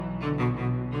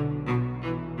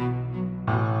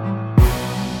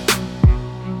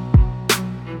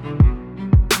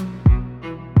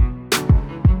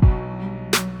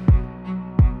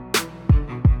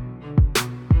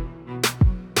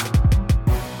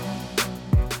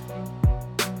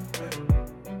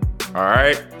All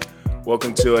right.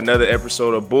 Welcome to another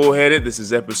episode of Bullheaded. This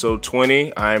is episode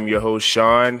 20. I am your host,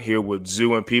 Sean, here with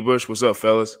Zoo and P-Bush. What's up,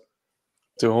 fellas?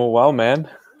 Doing well, man.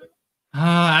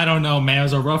 I don't know, man. It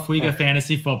was a rough week of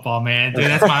fantasy football, man. Dude,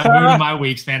 that's my mood of my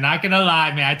weeks, man. Not gonna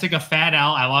lie, man. I took a fat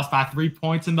L. I lost by 3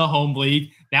 points in the home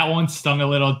league. That one stung a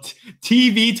little.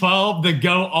 TV12, the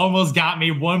GOAT, almost got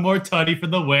me. One more tutty for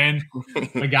the win.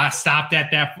 We got stopped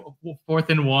at that 4th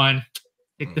and 1.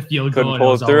 Kicked the field goal and it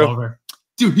was all over.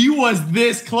 Dude, he was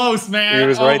this close, man. He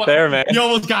was right there, man. He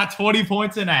almost got 20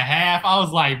 points and a half. I was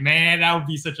like, man, that would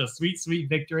be such a sweet, sweet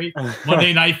victory.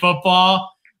 Monday Night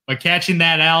Football. But catching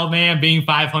that L, man, being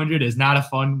 500 is not a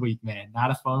fun week, man. Not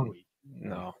a fun week.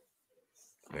 No.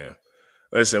 Yeah.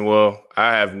 Listen, well,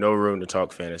 I have no room to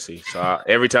talk fantasy. So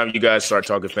every time you guys start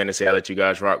talking fantasy, I let you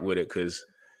guys rock with it because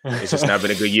it's just not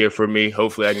been a good year for me.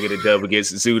 Hopefully I can get a dub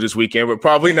against Zoo this weekend, but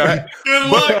probably not. Good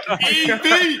luck, AP.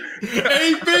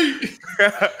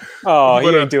 Oh,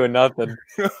 he ain't doing nothing.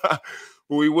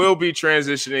 We will be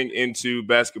transitioning into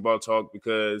basketball talk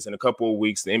because in a couple of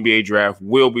weeks, the NBA draft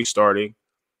will be starting.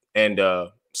 And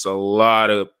it's a lot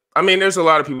of – I mean, there's a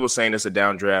lot of people saying it's a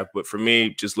down draft. But for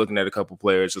me, just looking at a couple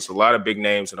players, just a lot of big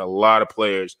names and a lot of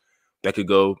players that could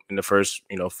go in the first,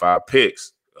 5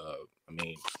 picks. I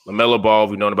mean, LaMelo Ball,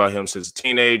 we've known about him since a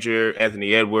teenager.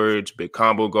 Anthony Edwards, big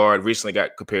combo guard, recently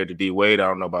got compared to D-Wade. I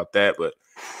don't know about that, but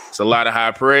it's a lot of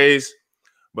high praise.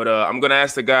 But I'm going to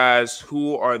ask the guys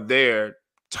who are their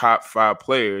top 5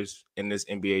 players in this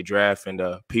NBA draft. And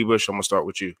P-Bush, I'm going to start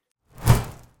with you.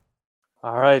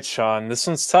 All right, Sean. This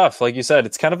one's tough. Like you said,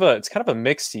 it's kind of a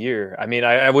mixed year. I mean,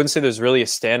 I wouldn't say there's really a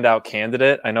standout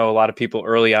candidate. I know a lot of people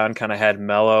early on kind of had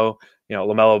LaMelo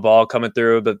Ball coming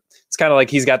through, but it's kind of like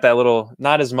he's got that little,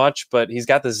 not as much, but he's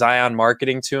got the Zion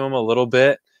marketing to him a little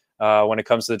bit. When it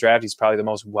comes to the draft, he's probably the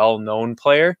most well-known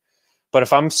player. But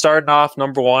if I'm starting off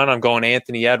number 1, I'm going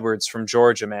Anthony Edwards from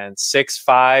Georgia, man. 6'5",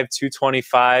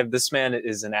 225. This man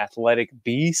is an athletic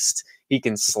beast. He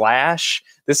can slash.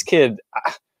 This kid,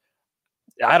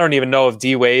 I don't even know if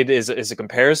D-Wade is a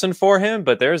comparison for him,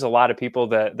 but there's a lot of people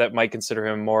that might consider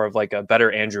him more of like a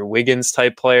better Andrew Wiggins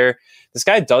type player. This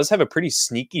guy does have a pretty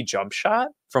sneaky jump shot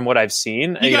from what I've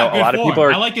seen. A lot of people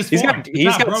are. I like his form.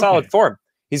 He's got solid form.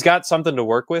 He's got something to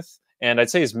work with, and I'd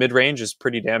say his mid-range is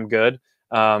pretty damn good.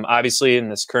 Obviously, in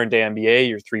this current day NBA,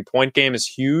 your 3-point game is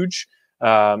huge,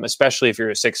 especially if you're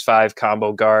a 6'5"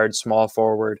 combo guard, small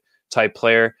forward type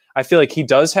player. I feel like he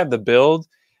does have the build.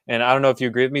 And I don't know if you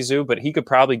agree with me, Zoo, but he could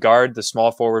probably guard the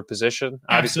small forward position.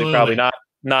 Obviously, Absolutely. probably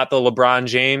not the LeBron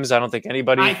James. I don't think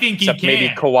anybody except he maybe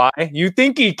Kawhi. You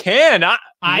think he can?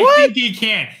 I think he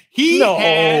can. He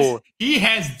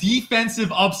has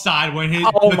defensive upside when he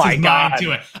puts his mind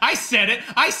to it. I said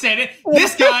it.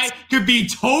 This guy could be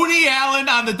Tony Allen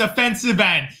on the defensive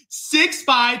end.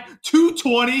 6'5",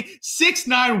 220, 6'9"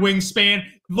 wingspan,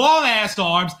 long ass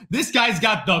arms. This guy's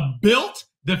got the built,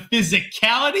 the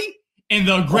physicality, and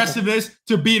the aggressiveness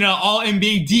to being an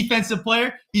all-NBA defensive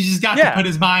player. He's just got to put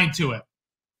his mind to it.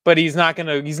 But he's not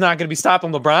gonna be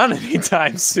stopping LeBron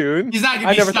anytime soon. He's not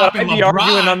gonna be stopping LeBron.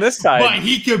 Arguing on this side, but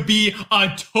he could be a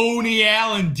Tony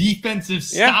Allen defensive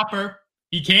stopper.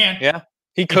 He can. Yeah,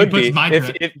 he could be.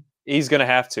 If he's gonna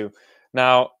have to.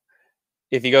 Now,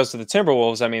 if he goes to the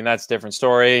Timberwolves, I mean that's a different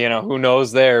story. Who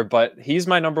knows there? But he's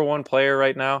my number 1 player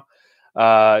right now.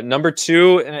 Number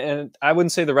 2, and I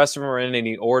wouldn't say the rest of them are in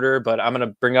any order, but I'm going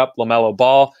to bring up LaMelo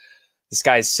Ball. This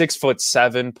guy's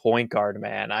 6'7" point guard,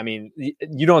 man. I mean,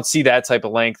 you don't see that type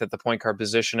of length at the point guard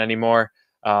position anymore.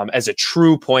 As a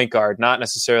true point guard, not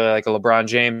necessarily like a LeBron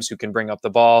James who can bring up the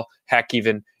ball. Heck,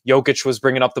 even Jokic was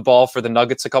bringing up the ball for the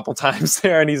Nuggets a couple times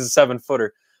there, and he's a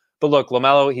 7-footer. But look,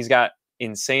 LaMelo, he's got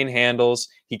insane handles.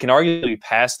 He can arguably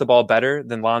pass the ball better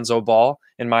than Lonzo Ball,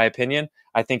 in my opinion.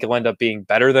 I think he'll end up being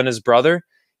better than his brother.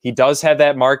 He does have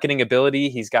that marketing ability.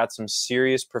 He's got some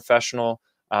serious professional,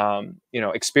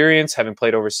 experience, having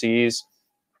played overseas.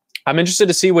 I'm interested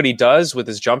to see what he does with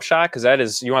his jump shot, because that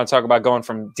is, you want to talk about going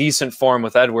from decent form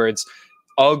with Edwards,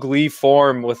 ugly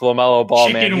form with LaMelo Ball,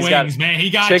 chicken wings, man. He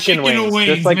got chicken wings,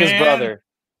 just like man. his brother.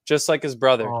 Just like his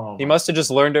brother. Oh, he must have just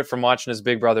learned it from watching his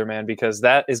big brother, man, because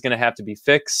that is going to have to be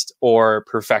fixed or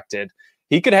perfected.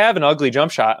 He could have an ugly jump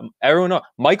shot. Everyone knows.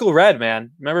 Michael Redd,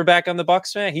 man. Remember back on the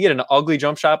Bucks, man? He had an ugly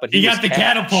jump shot, but he got the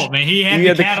catapult, man. He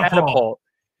had the catapult.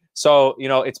 So,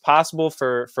 it's possible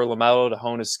for LaMelo to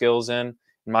hone his skills in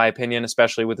my opinion,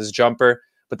 especially with his jumper.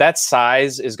 But that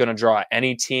size is going to draw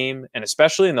any team, and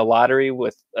especially in the lottery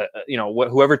with,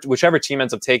 whichever team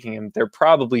ends up taking him, they're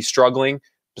probably struggling.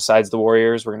 Besides the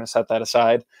Warriors, we're going to set that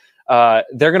aside.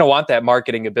 They're going to want that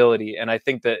marketing ability, and I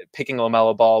think that picking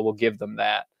LaMelo Ball will give them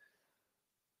that.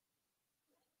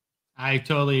 I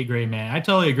totally agree, man. I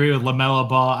totally agree with LaMelo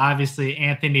Ball. Obviously,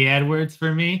 Anthony Edwards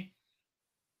for me.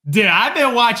 Dude, I've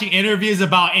been watching interviews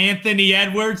about Anthony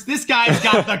Edwards. This guy's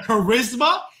got the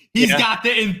charisma. He's got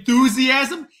the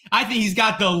enthusiasm. I think he's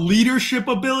got the leadership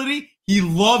ability. He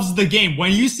loves the game.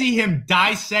 When you see him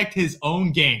dissect his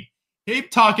own game, him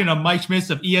talking to Mike Schmitz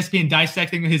of ESPN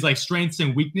dissecting his like strengths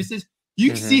and weaknesses, you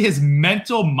can see his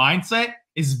mental mindset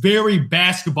is very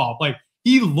basketball. Like,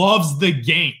 he loves the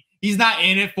game. He's not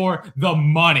in it for the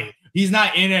money. He's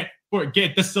not in it for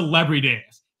get the celebrity.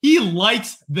 He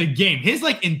likes the game. His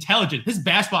like intelligence, his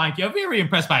basketball IQ. I'm very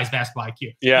impressed by his basketball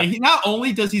IQ. Yeah. And he not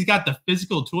only does he's got the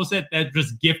physical tool set that's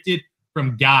just gifted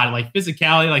from God, like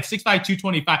physicality, like 6'5",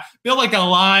 225, built like a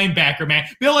linebacker, man,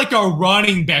 built like a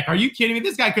running back. Are you kidding me?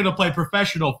 This guy could have played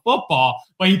professional football,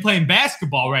 but he's playing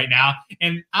basketball right now.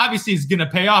 And obviously it's going to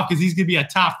pay off because he's going to be a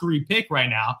top 3 pick right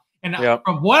now. And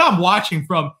from what I'm watching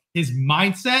from his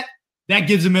mindset, that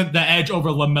gives him the edge over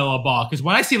LaMelo Ball. Because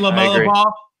when I see LaMelo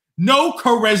Ball, no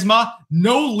charisma,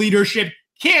 no leadership,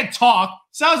 can't talk,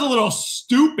 sounds a little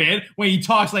stupid when he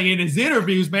talks like in his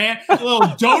interviews, man. A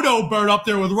little dodo bird up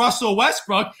there with Russell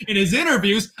Westbrook in his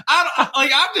interviews.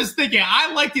 I'm just thinking,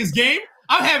 I like his game.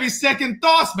 I'm having second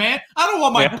thoughts, man. I don't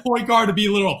want my point guard to be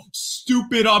a little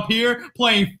stupid up here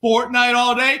playing Fortnite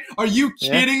all day. Are you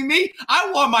kidding me?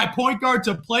 I want my point guard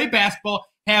to play basketball,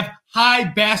 have high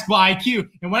basketball IQ.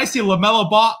 And when I see LaMelo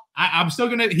Ball,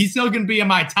 he's still gonna be in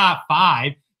my top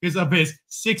 5 because of his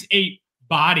 6'8"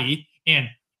 body and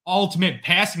ultimate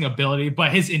passing ability.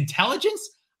 But his intelligence,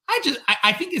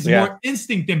 I think is more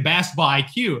instinct than basketball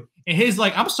IQ. And his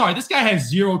I'm sorry, this guy has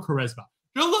zero charisma.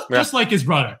 Just like his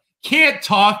brother. Can't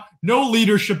talk, no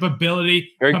leadership ability.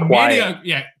 Very quiet.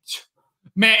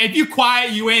 Man, if you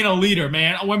quiet, you ain't a leader,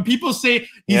 man. When people say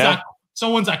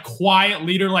someone's a quiet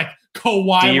leader, like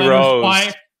Kawhi Leonard's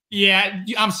quiet. Yeah,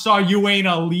 I'm sorry, you ain't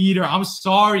a leader. I'm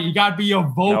sorry. You got to be a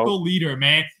vocal leader,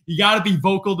 man. You got to be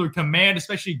vocal to command,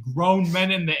 especially grown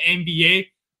men in the NBA.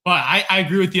 But I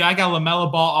agree with you. I got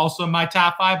LaMelo Ball also in my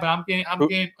top 5, but I'm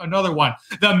getting another one.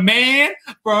 The man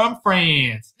from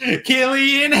France,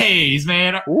 Killian Hayes,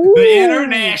 man. Ooh. The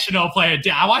international player.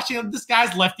 I watch this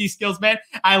guy's lefty skills, man.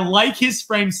 I like his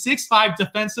frame. 6'5"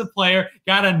 defensive player.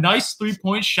 Got a nice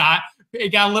 3-point shot.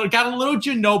 It got a little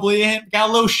Ginobili in him, got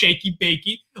a little shaky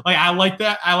bakey. Like, I like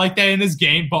that in his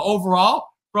game. But overall,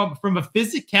 from a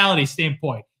physicality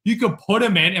standpoint, you could put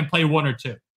him in and play 1 or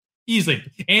 2 easily.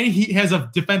 And he has a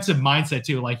defensive mindset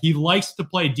too. Like, he likes to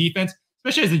play defense,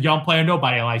 especially as a young player.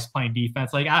 Nobody likes playing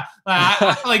defense. Like,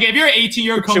 like if you're an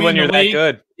 18-year-old coming in the league,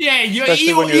 good. Yeah, you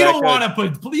don't want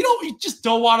to just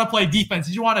don't want to play defense.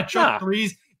 You want to chuck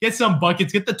threes. Get some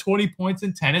buckets, get the 20 points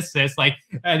and 10 assists. Like,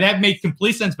 that makes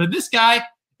complete sense. But this guy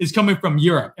is coming from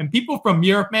Europe. And people from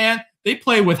Europe, man, they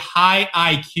play with high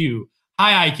IQ.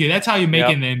 High IQ. That's how you make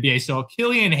it in the NBA. So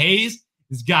Killian Hayes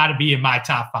has got to be in my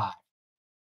top 5.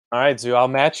 All right, Zoo, I'll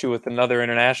match you with another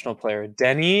international player.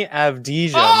 Deni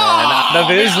Avdija, man, out of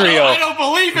Israel. I don't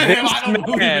believe in him. I don't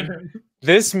believe in him.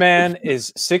 This man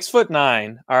is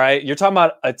 6'9". All right. You're talking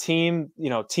about a team,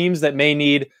 teams that may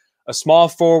need a small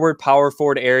forward, power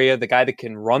forward area, the guy that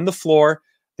can run the floor.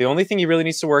 The only thing he really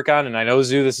needs to work on, and I know,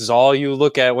 Zoo, this is all you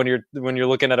look at when you're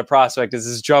looking at a prospect, is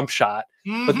his jump shot.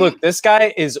 Mm-hmm. But look, this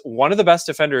guy is one of the best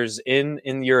defenders in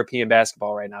European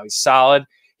basketball right now. He's solid.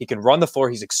 He can run the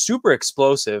floor. He's super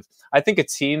explosive. I think a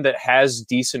team that has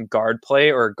decent guard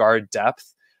play or guard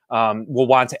depth will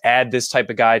want to add this type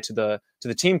of guy to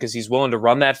the team because he's willing to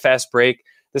run that fast break.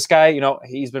 This guy,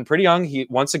 he's been pretty young. He,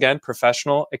 once again,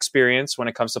 professional experience when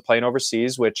it comes to playing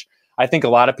overseas, which I think a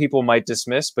lot of people might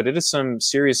dismiss, but it is some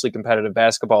seriously competitive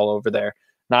basketball over there.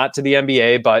 Not to the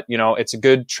NBA, but, it's a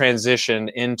good transition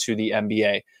into the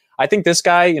NBA. I think this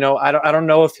guy, I don't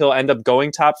know if he'll end up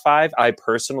going top 5. I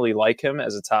personally like him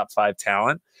as a top 5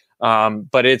 talent,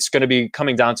 but it's going to be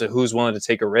coming down to who's willing to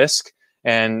take a risk.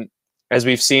 And as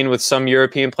we've seen with some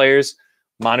European players,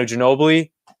 Manu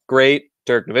Ginobili, great.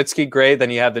 Dirk Nowitzki, great.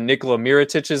 Then you have the Nikola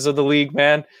Mirotic's of the league,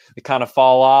 man. They kind of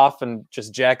fall off and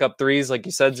just jack up threes. Like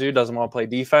you said, Zoo, doesn't want to play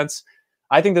defense.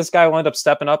 I think this guy will end up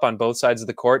stepping up on both sides of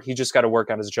the court. He just got to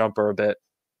work on his jumper a bit.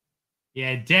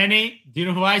 Yeah, Deni, do you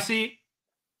know who I see?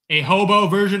 A hobo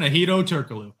version of Hedo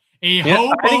Turkoglu.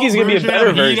 I think he's going to be a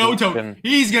better version.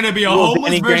 He's going to be a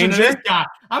homeless version of this guy.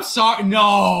 I'm sorry.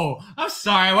 No, I'm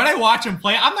sorry. When I watch him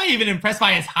play, I'm not even impressed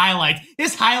by his highlights.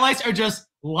 His highlights are just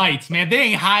lights, man. They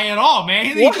ain't high at all, man.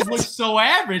 He just looks so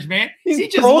average, man. He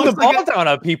just throwing the ball down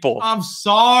on people. I'm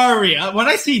sorry. When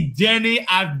I see Deni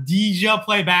Avdija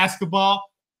play basketball,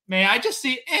 man, I just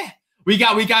see We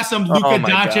got some Luka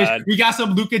Doncic. God. We got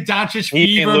some Luka Doncic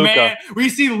fever, man. We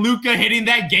see Luka hitting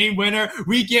that game winner.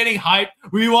 We getting hyped.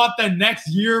 We want the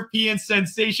next European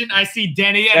sensation. I see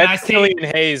Denny and I see Killian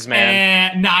Hayes,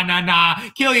 man. Nah.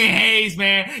 Killian Hayes,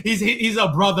 man. He's a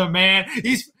brother, man.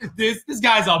 This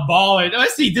guy's a baller. I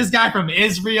see this guy from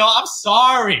Israel. I'm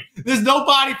sorry. There's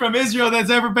nobody from Israel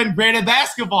that's ever been great at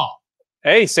basketball.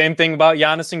 Hey, same thing about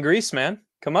Giannis in Greece, man.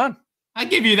 Come on. I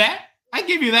give you that.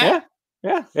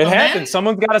 Yeah, it happened.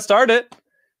 Someone's got to start it.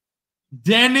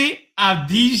 Denny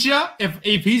Avdija,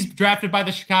 if he's drafted by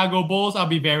the Chicago Bulls, I'll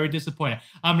be very disappointed.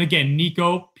 I'm going to get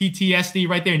Nico PTSD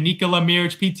right there. Nikola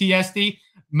Mirotic PTSD.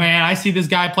 Man, I see this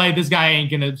guy play. This guy ain't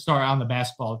going to start on the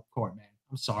basketball court, man.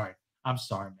 I'm sorry,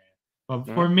 man. But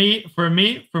for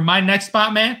my next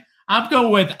spot, man, I'm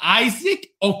going with Isaac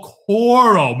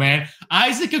Okoro, man.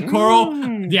 Isaac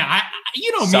Okoro. Yeah,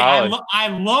 you know me. I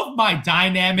love my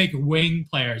dynamic wing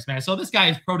players, man. So this guy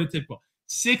is prototypical.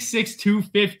 6'6",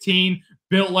 215,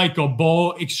 built like a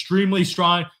bull, extremely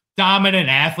strong, dominant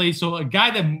athlete. So a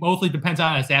guy that mostly depends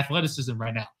on his athleticism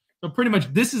right now. So pretty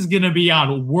much this is going to be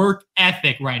on work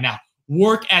ethic right now.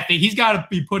 Work ethic. He's got to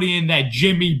be putting in that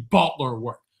Jimmy Butler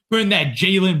work, putting that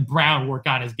Jaylen Brown work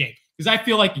on his game. Because I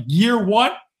feel like year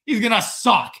one, he's going to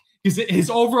suck. His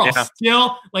overall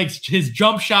skill, like his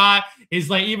jump shot,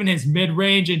 even his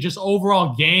mid-range and just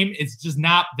overall game, it's just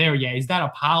not there yet. He's not a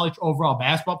polished overall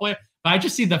basketball player, but I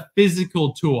just see the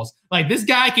physical tools. Like this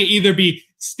guy could either be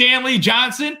Stanley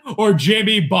Johnson or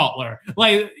Jimmy Butler.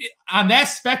 Like on that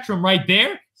spectrum right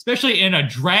there, especially in a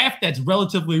draft that's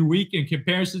relatively weak in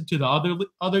comparison to the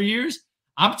other years,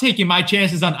 I'm taking my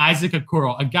chances on Isaac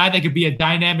Okoro, a guy that could be a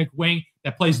dynamic wing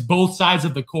that plays both sides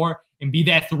of the court and be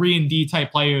that 3-and-D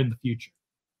type player in the future.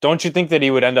 Don't you think that he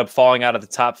would end up falling out of the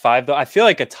top 5, though? I feel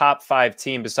like a top 5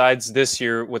 team, besides this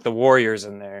year with the Warriors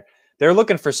in there, they're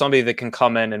looking for somebody that can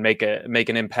come in and make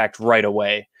an impact right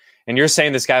away. And you're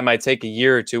saying this guy might take a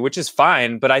year or two, which is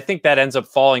fine, but I think that ends up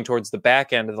falling towards the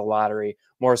back end of the lottery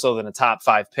more so than a top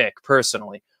 5 pick,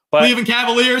 personally. But Cleveland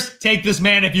Cavaliers, take this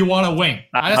man if you want to wing.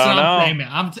 That's what I'm saying, man.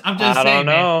 I'm just saying,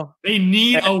 man. They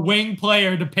need a wing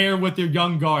player to pair with their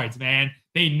young guards, man.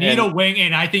 They need a wing,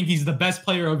 and I think he's the best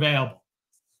player available.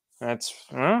 That's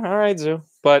all right, Zoo.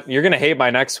 But you're going to hate my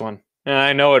next one, and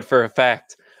I know it for a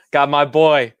fact. Got my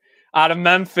boy out of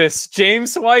Memphis,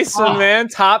 James Wiseman, man.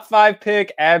 Top 5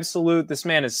 pick, absolute. This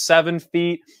man is 7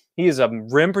 feet. He is a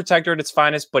rim protector at its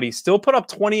finest, but he still put up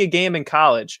 20 a game in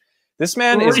college. This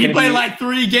man is going to play like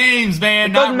 3 games,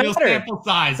 man. Not real sample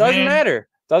size. Doesn't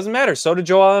matter. So did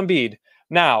Joel Embiid.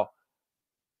 Now,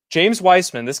 James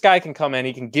Wiseman, this guy can come in.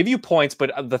 He can give you points,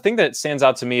 but the thing that stands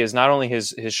out to me is not only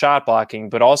his shot blocking,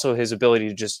 but also his ability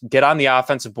to just get on the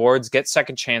offensive boards, get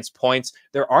second chance points.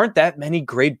 There aren't that many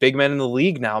great big men in the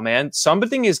league now, man.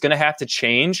 Something is going to have to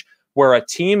change where a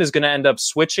team is going to end up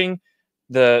switching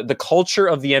the culture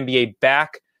of the NBA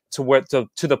back to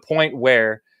the point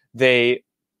where they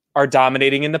are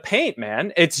dominating in the paint,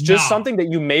 man. It's just something that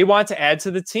you may want to add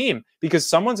to the team because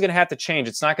someone's going to have to change.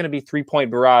 It's not going to be 3-point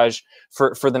barrage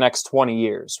for the next 20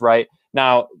 years, right?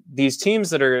 Now, they're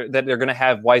going to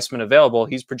have Wiseman available.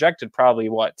 He's projected probably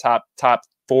top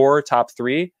 4, top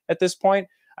 3 at this point.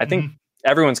 I think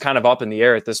everyone's kind of up in the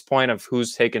air at this point of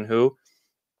who's taking who.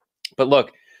 But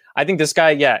look, I think this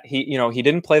guy, he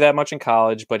didn't play that much in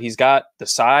college, but he's got the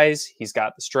size, he's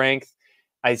got the strength.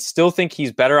 I still think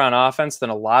he's better on offense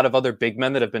than a lot of other big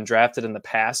men that have been drafted in the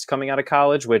past coming out of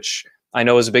college, which I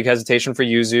know is a big hesitation for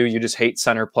Yuzu. You just hate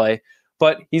center play.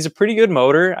 But he's a pretty good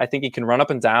motor. I think he can run up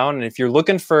and down. And if you're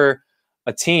looking for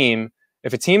a team,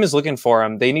 if a team is looking for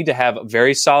him, they need to have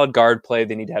very solid guard play.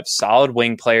 They need to have solid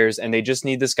wing players. And they just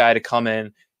need this guy to come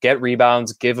in, get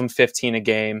rebounds, give him 15 a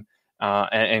game,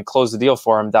 and close the deal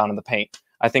for him down in the paint.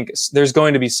 I think there's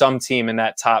going to be some team in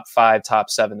that top 5,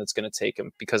 top 7 that's going to take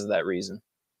him because of that reason.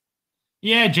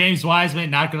 Yeah, James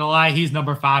Wiseman, not going to lie, he's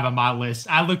number 5 on my list.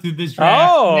 I looked through this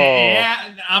draft. Oh.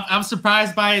 Yeah, I'm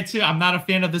surprised by it, too. I'm not a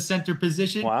fan of the center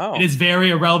position. Wow. It is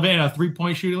very irrelevant in a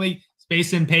 3-point shooting league,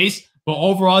 space and pace. But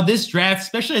overall, this draft,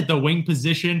 especially at the wing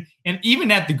position and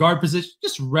even at the guard position,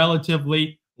 just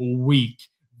relatively weak.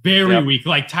 Very weak.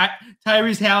 Like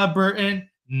Tyrese Halliburton,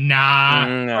 nah.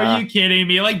 Are you kidding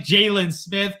me? Like Jalen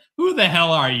Smith, who the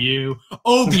hell are you?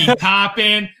 Obi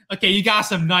Toppin. Okay, you got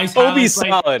some nice highlights. Obi's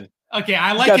solid. Okay,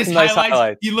 I like his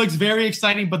highlights. He looks very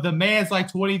exciting, but the man's like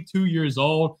 22 years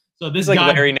old. So this guy,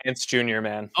 like Larry Nance Jr.,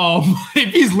 man. Oh,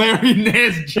 if he's Larry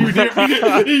Nance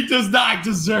Jr., he does not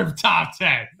deserve top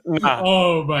 10. Nah.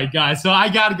 Oh, my God. So I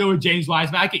got to go with James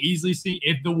Wiseman. I could easily see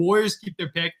if the Warriors keep their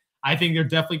pick, I think they're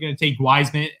definitely going to take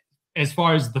Wiseman as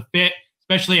far as the fit,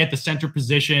 especially at the center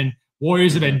position.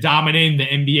 Warriors have been dominating the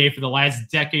NBA for the last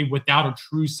decade without a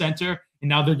true center, and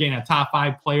now they're getting a top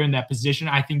 5 player in that position.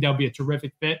 I think that'll be a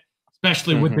terrific fit,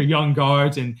 especially with their young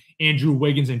guards and Andrew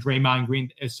Wiggins and Draymond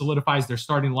Green. It solidifies their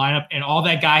starting lineup, and all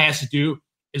that guy has to do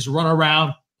is run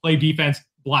around, play defense,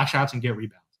 block shots, and get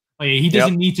rebounds. Like, he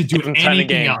doesn't need to do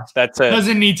anything else. That's it.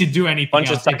 Doesn't need to do anything Bunch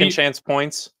else. of second chance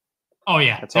points. Oh,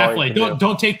 yeah, that's definitely.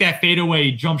 Don't take that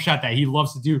fadeaway jump shot that he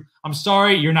loves to do. I'm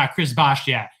sorry, you're not Chris Bosh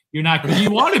yet. You're not.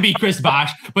 You want to be Chris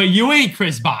Bosh, but you ain't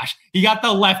Chris Bosh. He got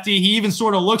the lefty. He even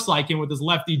sort of looks like him with his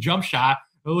lefty jump shot.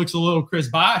 It looks a little Chris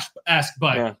Bosh-esque,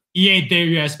 but he ain't there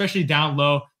yet, especially down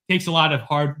low. Takes a lot of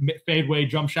hard fadeaway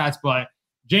jump shots, but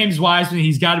James Wiseman,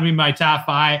 he's got to be my top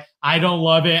 5. I don't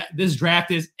love it. This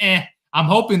draft is I'm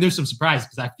hoping there's some surprises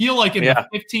because I feel like in the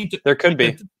 15 to, there could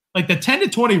be like the 10 to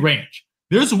 20 range.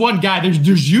 There's one guy.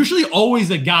 There's usually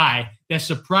always a guy that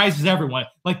surprises everyone,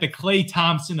 like the Klay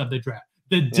Thompson of the draft.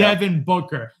 The Devin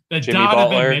Booker, the Jimmy Donovan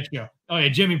Butler. Mitchell. Oh, yeah,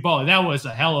 Jimmy Butler. That was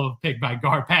a hell of a pick by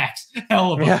GarPax.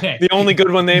 Hell of a pick. The only good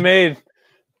one they made.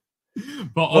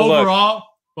 But overall,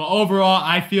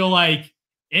 I feel like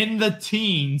in the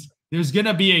teens, there's going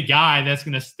to be a guy that's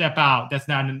going to step out. That's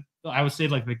not, I would say,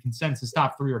 like the consensus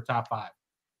top 3 or top 5.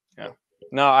 Yeah.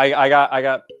 No, I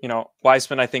got,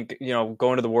 Wiseman, I think,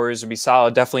 going to the Warriors would be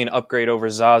solid. Definitely an upgrade over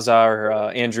Zaza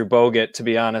or Andrew Bogut, to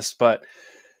be honest. But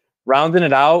rounding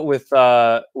it out with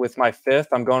my 5th,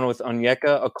 I'm going with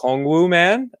Onyeka Okongwu,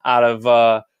 man, out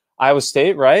of Iowa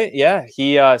State, right? Yeah,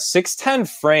 he 6'10"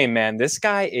 frame, man. This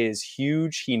guy is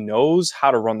huge. He knows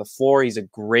how to run the floor. He's a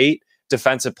great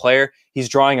defensive player. He's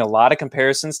drawing a lot of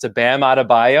comparisons to Bam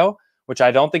Adebayo, which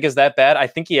I don't think is that bad. I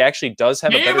think he actually does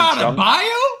have a better jump.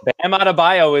 Bam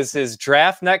Adebayo is his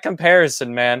draft net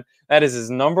comparison, man. That is his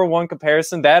number 1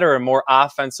 comparison. That or a more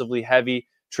offensively heavy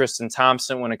Tristan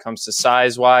Thompson when it comes to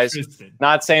size-wise.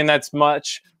 Not saying that's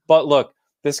much, but look,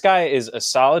 this guy is a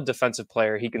solid defensive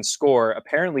player. He can score.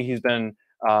 Apparently, he's been,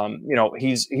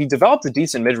 he developed a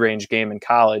decent mid-range game in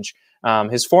college.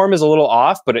 His form is a little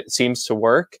off, but it seems to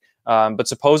work. But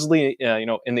supposedly,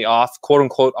 in the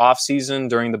quote-unquote off season,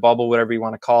 during the bubble, whatever you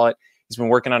want to call it, he's been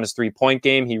working on his 3-point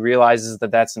game. He realizes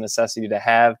that that's a necessity to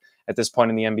have at this point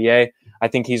in the NBA. I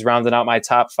think he's rounding out my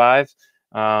top 5.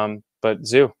 But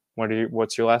Zoo,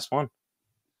 what's your last one?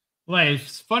 Like,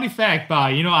 funny fact,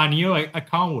 Onyeka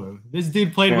Okongwu, this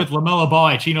dude played with LaMelo Ball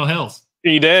at Chino Hills.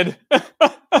 He did.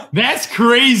 That's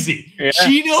crazy. Yeah.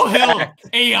 Chino Hill,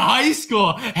 a high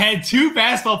school, had 2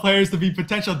 basketball players to be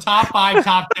potential top 5,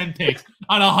 top 10 picks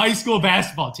on a high school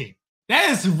basketball team. That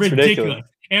is ridiculous.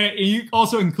 And you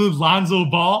also include Lonzo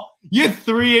Ball. You had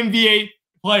 3 NBA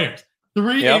players.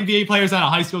 3 NBA players on a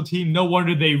high school team. No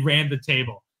wonder they ran the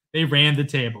table.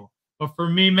 But for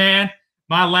me, man,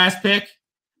 my last pick,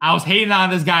 I was hating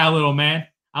on this guy a little, man.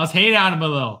 But I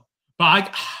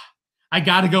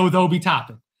got to go with Obi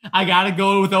Toppin. I like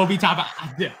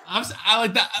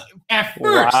that at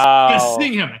first. Just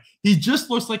seeing him, he just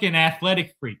looks like an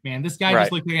athletic freak, man. This guy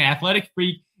just looks like an athletic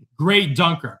freak, great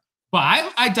dunker.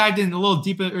 But I dived in a little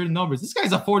deeper in the numbers. This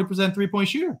guy's a 40% 3-point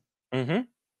shooter. Mm-hmm.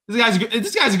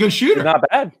 This guy's a good shooter. He's not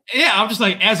bad. Yeah, I'm just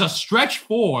like, as a stretch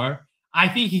 4, I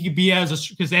think he could be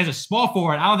because as a small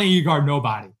forward, I don't think he guard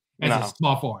nobody as a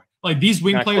small forward. Like, these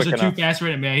wing players are too fast for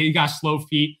him, man. He got slow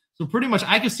feet. So pretty much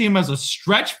I could see him as a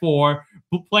stretch 4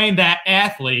 playing that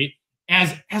athlete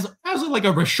as like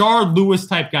a Rashard Lewis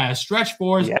type guy. A stretch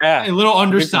 4, a little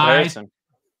undersized,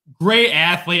 great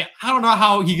athlete. I don't know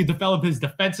how he could develop his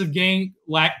defensive game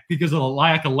because of the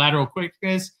lack of lateral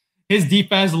quickness. His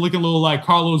defense is looking a little like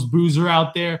Carlos Boozer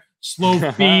out there.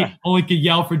 Slow feet, only could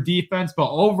yell for defense.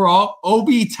 But overall,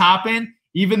 Obi Toppin,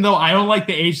 even though I don't like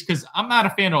the age, because I'm not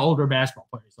a fan of older basketball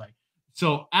players.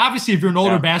 So obviously, if you're an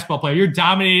older basketball player, you're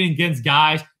dominating against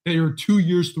guys that are 2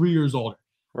 years, 3 years older.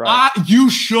 Right. You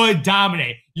should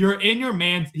dominate. You're in your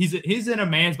man's. He's in a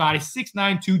man's body, 6'9",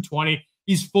 220.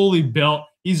 He's fully built.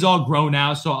 He's all grown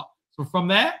out. So from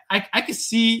that, I could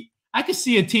see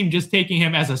a team just taking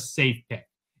him as a safe pick.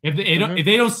 If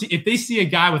they see a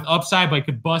guy with upside but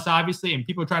could bust, obviously, and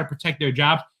people try to protect their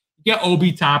jobs, get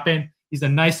Obi Toppin. He's a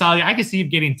nice solid. I can see him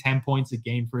getting 10 points a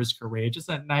game for his career. Just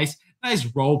a nice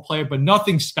role player, but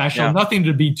nothing special, nothing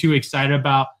to be too excited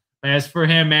about. But as for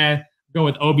him, man, go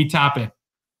with Obi Toppin.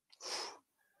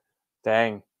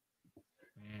 Dang.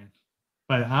 Man.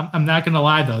 But I'm not gonna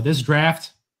lie though, this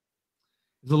draft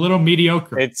is a little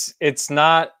mediocre. It's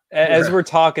not. As we're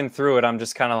talking through it, I'm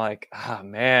just kind of like,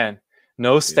 man,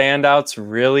 no standouts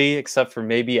really, except for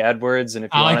maybe Edwards, and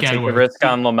if you want to take the risk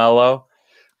on LaMelo.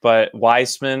 But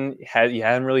Wiseman, you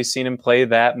haven't really seen him play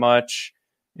that much.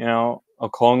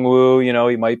 Okongwu,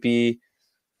 he might be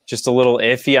just a little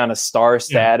iffy on a star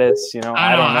status. You know,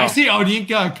 I don't know. I see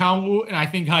Onyeka Okongwu, and I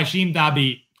think Hasheem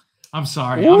Thabeet. I'm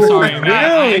sorry. I'm sorry, man.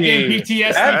 I get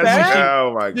PTSD.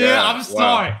 Oh my god. Yeah, I'm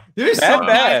sorry. There's that some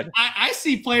bad. guys. I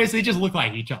see players. They just look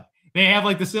like each other. They have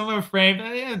like the similar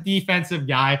frame. Defensive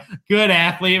guy, good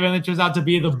athlete, and it turns out to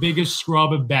be the biggest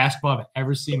scrub in basketball I've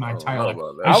ever seen in my entire life.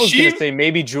 I was going to say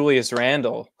maybe Julius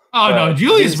Randle. Oh no,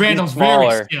 Julius Randle's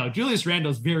very skilled. Julius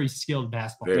Randle's very skilled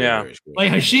basketball. Very like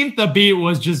Hasheem Thabeet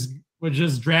was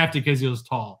just drafted because he was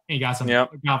tall. And he got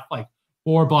got like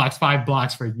 4 blocks, 5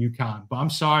 blocks for UConn. But I'm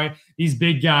sorry, these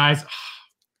big guys.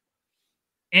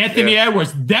 Anthony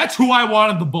Edwards, that's who I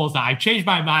wanted the Bulls. I changed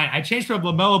my mind. I changed from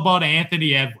LaMelo Ball to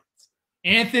Anthony Edwards.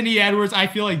 Anthony Edwards, I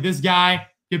feel like this guy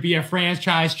could be a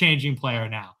franchise-changing player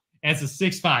now. As a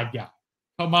 6'5" guy.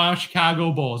 Come on,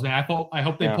 Chicago Bulls, man. I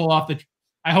hope they pull off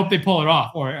I hope they pull it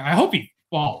off, or I hope he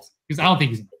falls, because I don't think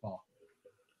he's going to fall.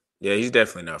 Yeah, he's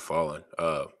definitely not falling.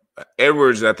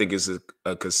 Edwards, I think, is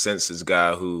a consensus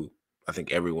guy who I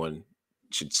think everyone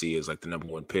should see as like the number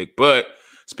 1 pick. But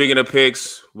speaking of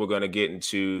picks, we're going to get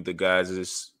into the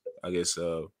guys'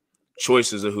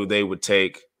 choices of who they would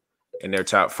take in their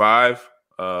top 5.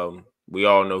 We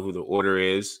all know who the order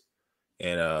is.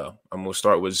 And I'm going to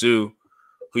start with Zoo.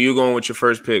 Who you going with your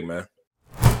first pick, man?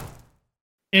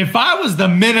 If I was the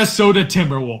Minnesota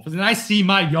Timberwolves and I see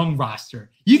my young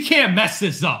roster, you can't mess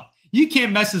this up. You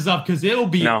can't mess this up because it'll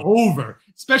be over,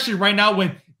 especially right now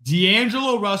with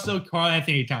D'Angelo Russell,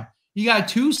 Karl-Anthony Towns. You got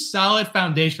 2 solid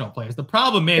foundational players. The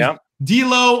problem is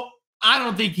D'Lo, I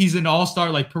don't think he's an all-star,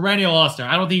 like perennial all-star.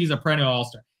 I don't think he's a perennial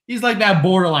all-star. He's like that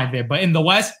borderline there. But in the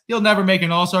West, he'll never make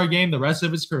an all-star game the rest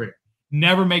of his career.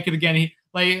 Never make it again. He's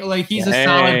a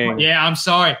solid. Yeah, I'm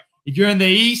sorry. If you're in the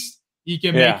East, you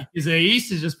can make it. Because the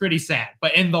East is just pretty sad.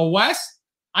 But in the West,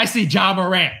 I see Ja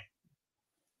Morant.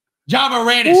 Ja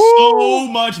Morant is so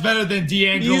much better than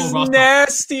D'Angelo Russell. He's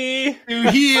nasty. Dude,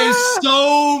 he is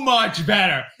so much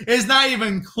better. It's not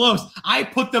even close. I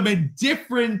put them in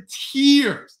different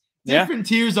tiers. Different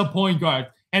tiers of point guard.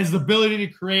 Has the ability to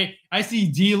create. I see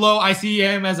D'Lo. I see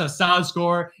him as a solid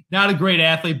scorer. Not a great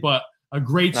athlete, but a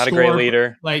great scorer. Not a great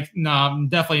leader. No,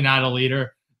 definitely not a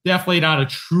leader. Definitely not a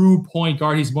true point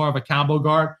guard. He's more of a combo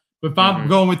guard. But if I'm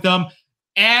going with them,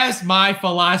 as my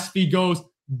philosophy goes,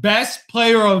 best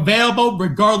player available,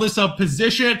 regardless of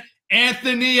position,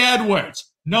 Anthony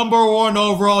Edwards, number 1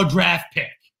 overall draft pick.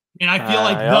 And I feel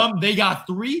like they got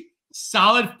 3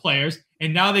 solid players,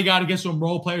 and now they got to get some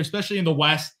role players, especially in the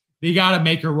West. They got to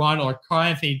make a run, or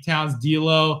Karl-Anthony Towns,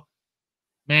 D'Lo.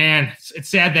 Man, it's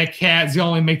sad that Cat's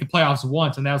only make the playoffs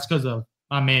once, and that's because of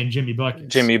my man Jimmy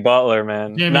Buckets. Jimmy Butler,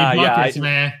 man.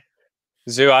 Man.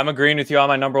 Zoo, I'm agreeing with you on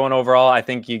my number 1 overall. I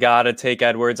think you got to take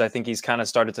Edwards. I think he's kind of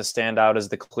started to stand out as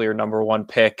the clear number 1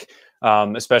 pick,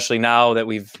 especially now that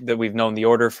we've known the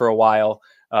order for a while,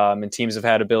 and teams have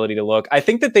had ability to look. I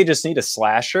think that they just need a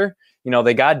slasher. You know,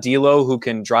 they got D'Lo who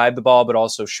can drive the ball but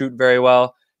also shoot very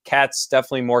well. Cat's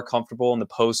definitely more comfortable in the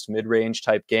post mid-range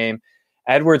type game.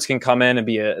 Edwards can come in and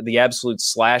be the absolute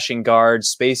slashing guard,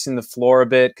 spacing the floor a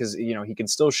bit because, you know, he can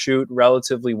still shoot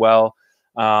relatively well,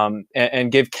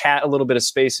 and give Cat a little bit of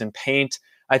space and paint.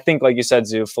 I think, like you said,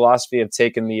 Zoo, philosophy of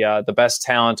taking the best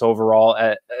talent overall,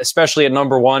 especially at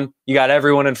number 1. You got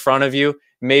everyone in front of you.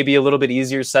 Maybe a little bit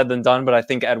easier said than done, but I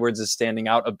think Edwards is standing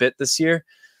out a bit this year.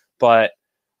 But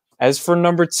as for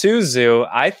number 2, Zoo,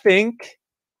 I think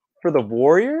for the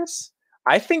Warriors,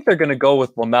 I think they're going to go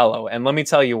with LaMelo, and let me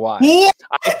tell you why. What?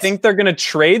 I think they're going to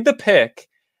trade the pick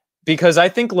because I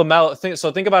think LaMelo.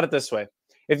 So think about it this way: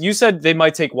 if you said they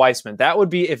might take Weissman, that would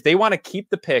be, if they want to keep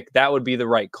the pick, that would be the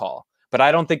right call. But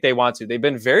I don't think they want to. They've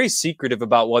been very secretive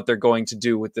about what they're going to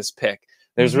do with this pick.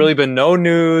 There's really been no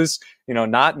news, you know,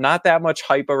 not that much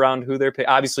hype around who they're picking.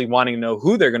 Obviously, wanting to know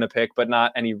who they're going to pick, but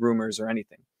not any rumors or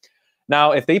anything.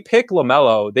 Now, if they pick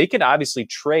LaMelo, they could obviously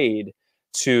trade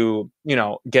to, you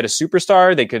know, get a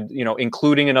superstar. They could, you know,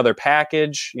 including another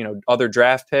package, you know, other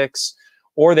draft picks,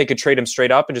 or they could trade him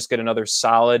straight up and just get another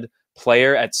solid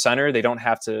player at center. They don't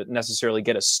have to necessarily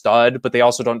get a stud, but they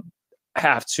also don't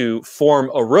have to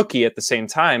form a rookie at the same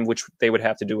time, which they would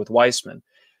have to do with Weissman.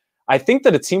 I think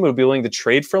that a team would be willing to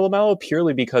trade for LaMelo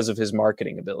purely because of his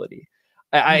marketing ability.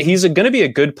 He's going to be a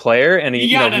good player, and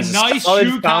he got a nice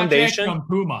shoe foundation from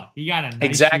Puma. He got a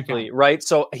nice right.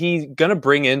 So he's going to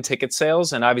bring in ticket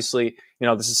sales, and obviously, you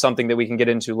know, this is something that we can get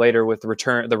into later with the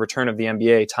return of the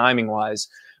NBA timing wise.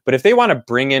 But if they want to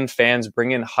bring in fans,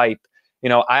 bring in hype, you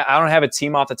know, I don't have a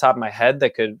team off the top of my head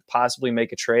that could possibly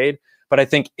make a trade. But I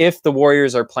think if the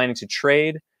Warriors are planning to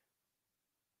trade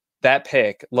that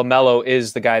pick, LaMelo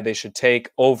is the guy they should take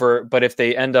over. But if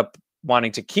they end up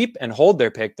wanting to keep and hold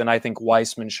their pick, then I think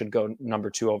Wiseman should go number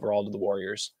 2 overall to the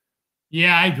Warriors.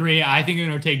 Yeah, I agree. I think they're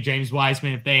going to take James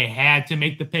Wiseman if they had to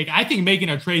make the pick. I think making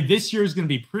a trade this year is going to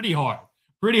be pretty hard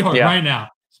right now,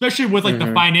 especially with like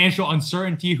the financial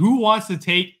uncertainty. Who wants to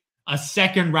take a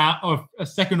second round or a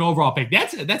second overall pick?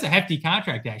 That's a hefty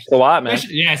contract, actually. It's a lot, man.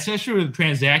 Especially with the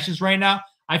transactions right now.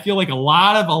 I feel like a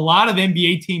lot of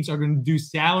NBA teams are going to do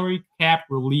salary cap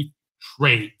relief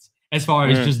trades as far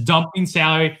as just dumping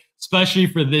salary, especially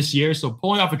for this year. So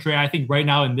pulling off a trade, I think right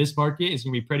now in this market is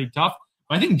going to be pretty tough.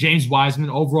 But I think James Wiseman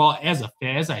overall,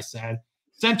 as I said,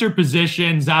 center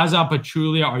position, Zaza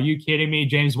Pachulia, are you kidding me?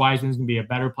 James Wiseman is going to be a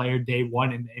better player day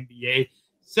one in the NBA,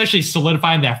 especially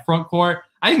solidifying that front court.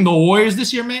 I think the Warriors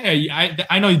this year, man,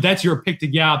 I know that's your pick to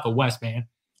get out the West, man.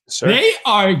 Sure. They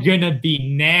are going to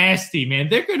be nasty, man.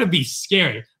 They're going to be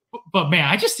scary. But, man,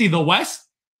 I just see the West,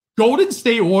 Golden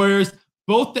State Warriors,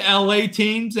 both the LA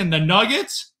teams and the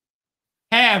Nuggets,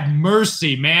 have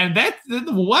mercy, man.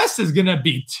 The West is going to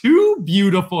be too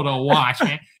beautiful to watch,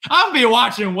 man. I'm going to be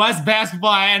watching West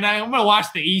basketball, and I'm going to watch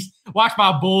the East, watch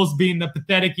my Bulls being the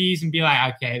pathetic East and be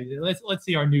like, okay, let's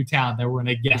see our new talent that we're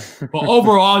going to get. But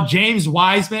overall, James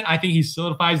Wiseman, I think he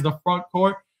solidifies the front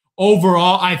court.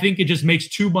 Overall, I think it just makes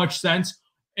too much sense.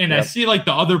 And I see like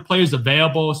the other players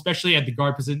available, especially at the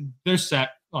guard position, they're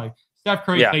set. Like Steph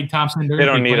Curry, Klay Thompson, they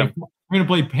don't need them. We're going to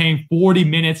play paying 40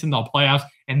 minutes in the playoffs,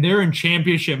 and they're in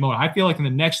championship mode. I feel like in the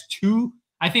next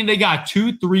I think they got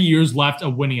 2-3 years left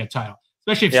of winning a title.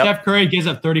 Especially if Steph Curry gives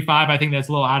up 35, I think that's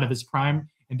a little out of his prime.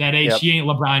 At that age, he ain't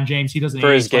LeBron James. He doesn't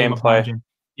for his gameplay.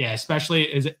 Yeah,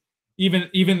 especially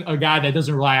even a guy that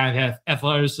doesn't rely on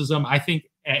athleticism. I think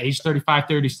at age 35,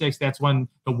 36, that's when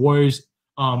the Warriors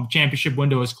championship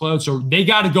window is closed. So they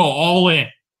got to go all in.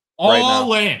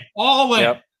 All in.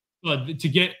 To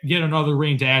get another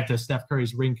ring to add to Steph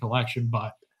Curry's ring collection.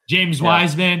 But James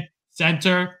Wiseman,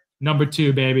 center, number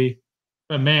 2, baby.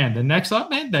 But, man, the next up,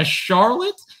 man, the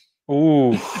Charlotte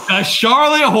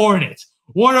Hornets.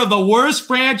 One of the worst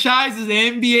franchises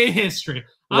in NBA history.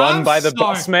 Run by the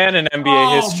best man in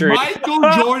NBA history. Michael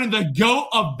Jordan, the GOAT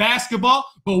of basketball,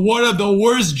 but one of the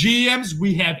worst GMs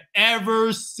we have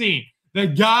ever seen. The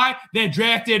guy that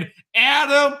drafted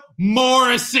Adam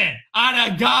Morrison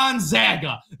out of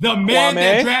Gonzaga. The man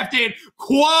that drafted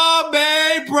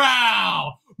Kwame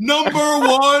Brown, number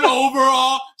 1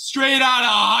 overall, straight out of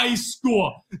high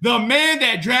school. The man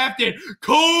that drafted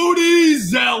Cody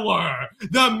Zeller.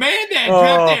 The man that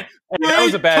drafted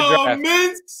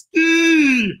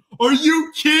Kaminsky. Are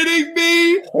you kidding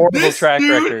me? Horrible track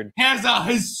record. Has a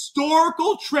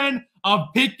historical trend of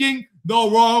picking the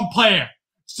wrong player.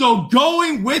 So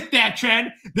going with that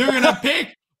trend, they're going to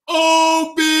pick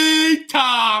Obi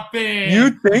Toppin.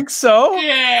 You think so?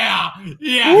 Yeah.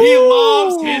 He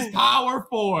loves his power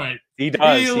forward. He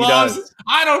does.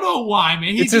 I don't know why,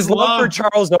 man. It's his love for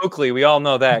Charles Oakley. We all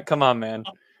know that. Come on, man.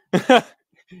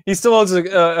 He still holds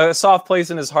a soft place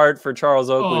in his heart for Charles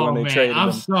Oakley when they traded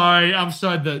him. I'm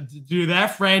sorry. Dude,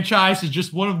 that franchise is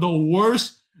just one of the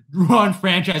worst run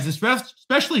franchises,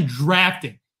 especially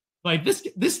drafting. Like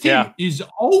this team is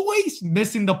always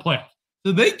missing the playoffs.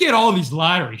 So they get all these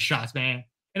lottery shots, man.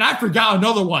 And I forgot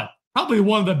another one, probably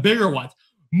one of the bigger ones.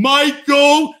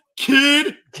 Michael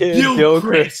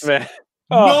Gilchrist, man.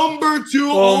 Number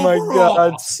 2 overall. Oh my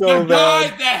God, so the guy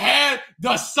that had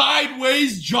the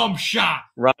sideways jump shot.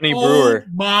 Ronnie Brewer. Oh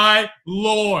my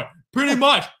Lord. Pretty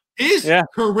much. His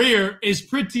career is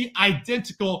pretty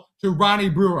identical to Ronnie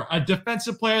Brewer, a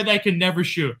defensive player that can never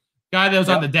shoot. Guy that was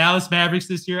on the Dallas Mavericks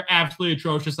this year, absolutely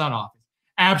atrocious on offense.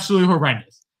 Absolutely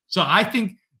horrendous. So I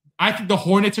think the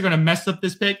Hornets are going to mess up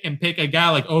this pick and pick a guy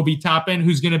like Obi Toppin,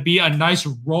 who's going to be a nice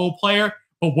role player.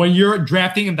 But when you're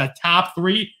drafting in the top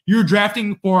 3, you're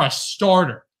drafting for a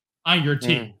starter on your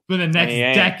team for the next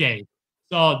decade.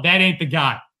 So that ain't the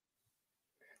guy.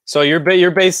 So you're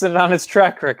basing it on his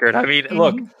track record. I mean,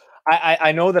 look,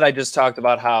 I know that I just talked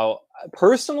about how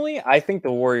personally I think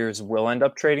the Warriors will end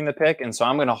up trading the pick, and so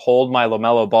I'm going to hold my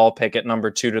LaMelo Ball pick at number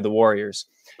 2 to the Warriors.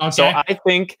 Okay. So I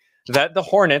think that the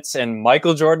Hornets and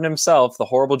Michael Jordan himself, the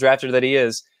horrible drafter that he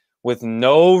is, with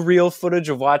no real footage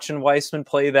of watching Wiseman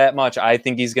play that much, I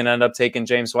think he's going to end up taking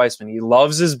James Wiseman. He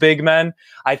loves his big men.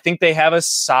 I think they have a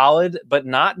solid, but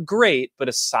not great, but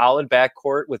a solid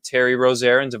backcourt with Terry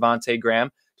Rozier and Devontae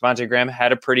Graham. Devontae Graham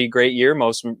had a pretty great year,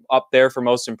 most up there for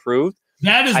most improved.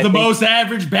 That is the most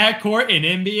average backcourt in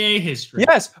NBA history.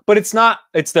 Yes, but it's not.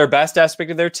 It's their best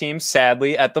aspect of their team,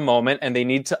 sadly, at the moment, and they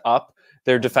need to up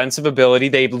their defensive ability.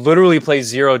 They literally play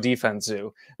zero defense,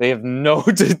 Zoo. They have no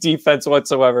defense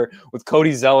whatsoever with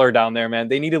Cody Zeller down there, man.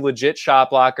 They need a legit shot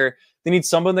blocker. They need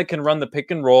someone that can run the pick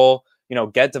and roll,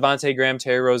 get Devontae Graham,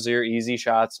 Terry Rozier, easy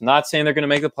shots. I'm not saying they're going to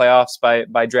make the playoffs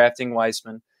by drafting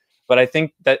Weissman, but I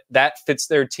think that fits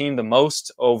their team the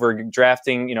most over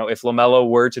drafting, if LaMelo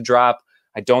were to drop.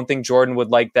 I don't think Jordan would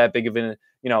like that big of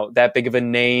a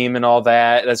name and all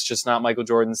that. That's just not Michael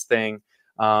Jordan's thing.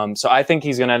 So I think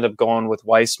he's going to end up going with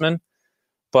Weissman.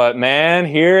 But, man,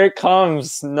 here it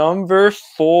comes. Number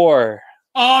 4.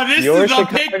 Oh, this is the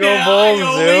pick that I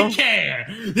only care.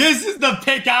 This is the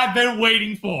pick I've been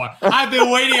waiting for. I've been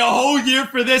waiting a whole year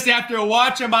for this after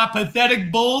watching my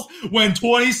pathetic Bulls win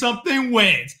 20-something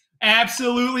wins.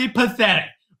 Absolutely pathetic.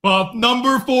 But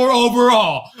number 4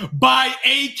 overall by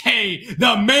AK,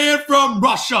 the man from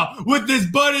Russia with his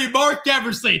buddy Mark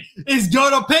Eversley, is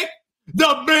going to pick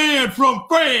the man from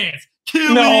France,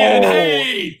 Killian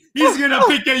Hayes. He's going to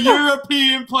pick a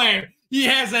European player. He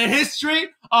has a history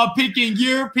of picking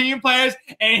European players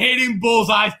and hitting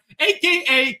bullseyes,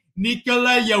 a.k.a.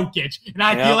 Nikola Jokic. And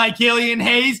I feel like Killian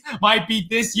Hayes might be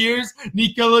this year's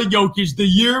Nikola Jokic, the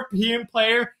European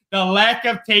player, the lack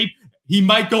of tape. He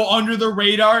might go under the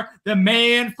radar. The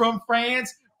man from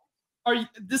France.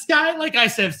 This guy, like I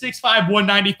said, 6'5",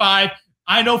 195.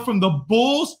 I know from the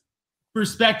Bulls'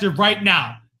 perspective right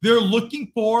now, they're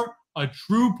looking for a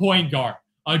true point guard.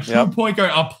 A true point guard,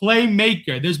 a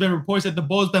playmaker. There's been reports that the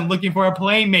Bulls have been looking for a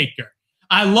playmaker.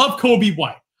 I love Kobe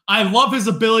White. I love his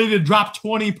ability to drop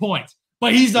 20 points,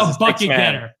 but he's a bucket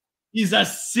getter. He's a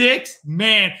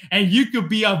 6-man, and you could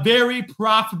be a very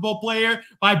profitable player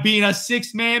by being a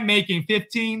 6-man, making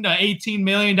 $15 to $18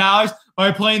 million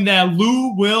by playing that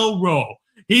Lou Will role.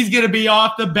 He's going to be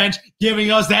off the bench, giving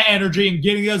us that energy and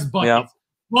getting us buckets.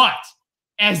 But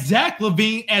as Zach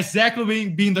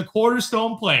LaVine being the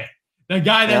cornerstone player, the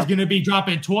guy that's going to be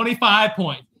dropping 25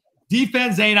 points,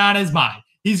 defense ain't on his mind.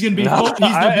 He's going to be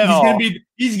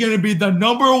he's going to be the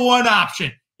number 1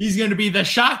 option. He's going to be the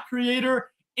shot creator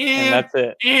and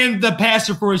the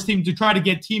passer for his team to try to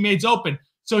get teammates open.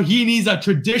 So he needs a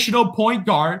traditional point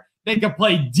guard that can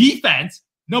play defense.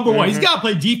 Number 1, he's got to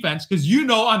play defense because on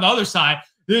the other side,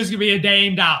 there's going to be a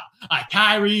Dame Doll, a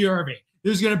Kyrie Irving.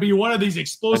 There's going to be one of these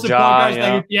explosive point guards.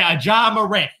 A Ja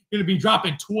Morant going to be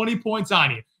dropping 20 points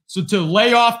on you. So to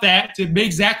lay off that, to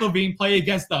make Zach LaVine play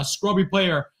against a scrubby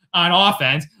player on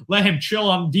offense, let him chill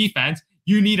on defense,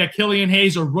 you need a Killian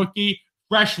Hayes, a rookie,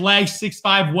 fresh legs,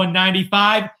 6'5",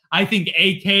 195. I think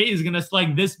AK is going to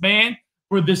select this man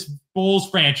for this Bulls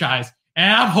franchise.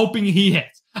 And I'm hoping he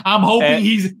hits. I'm hoping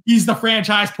he's the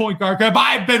franchise point guard. But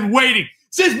I've been waiting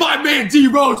since my man D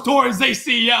Rose tore his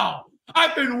ACL.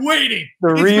 I've been waiting.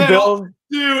 The rebuild.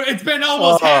 It's been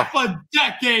almost half a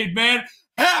decade, man.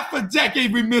 Half a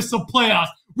decade we missed the playoffs.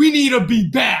 We need to be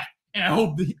back. And I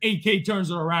hope the AK turns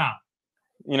it around.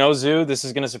 Zoo, this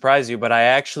is going to surprise you, but I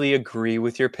actually agree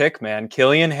with your pick, man.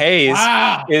 Killian Hayes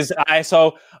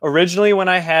so originally when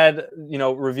I had,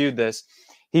 reviewed this,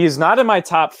 he is not in my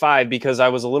top 5 because I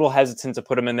was a little hesitant to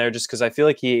put him in there just because I feel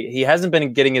like he hasn't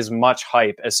been getting as much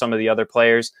hype as some of the other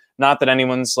players. Not that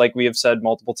anyone's, like we have said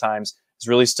multiple times, has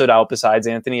really stood out besides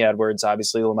Anthony Edwards.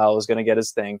 Obviously, LaMelo is going to get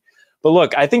his thing. But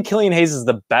look, I think Killian Hayes is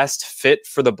the best fit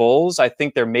for the Bulls. I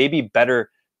think there may be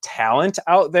better talent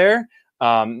out there.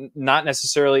 Not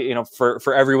necessarily,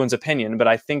 for everyone's opinion, but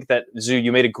I think that, Zoo,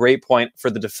 you made a great point for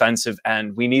the defensive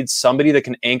end. We need somebody that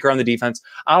can anchor on the defense.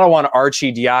 I don't want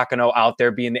Archie Diacono out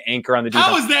there being the anchor on the defense.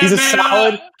 How is that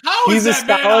he's a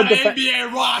solid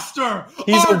NBA roster?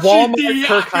 He's a Walmart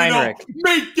Kirk Heinrich.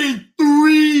 Making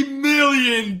 $3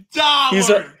 million.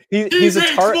 He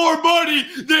makes more money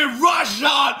than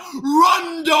Rajon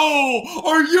Rondo.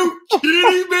 Are you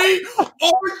kidding me?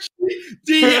 Archie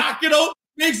Diacono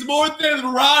makes more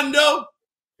than Rondo.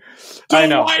 I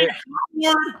know.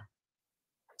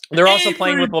 They're also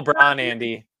playing with LeBron,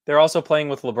 Andy. They're also playing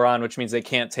with LeBron, which means they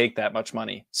can't take that much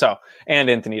money. And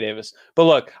Anthony Davis. But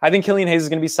look, I think Killian Hayes is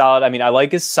going to be solid. I mean, I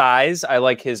like his size. I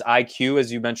like his IQ,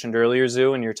 as you mentioned earlier,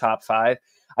 Zoo, in your top 5.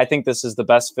 I think this is the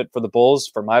best fit for the Bulls,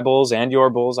 for my Bulls and your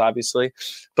Bulls, obviously.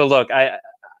 But look,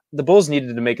 the Bulls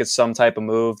needed to make some type of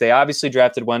move. They obviously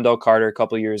drafted Wendell Carter a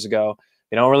couple of years ago.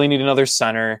 They don't really need another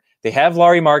center. They have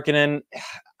Lauri Markkanen.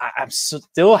 I'm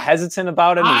still hesitant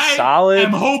about him. He's solid.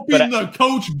 I'm hoping the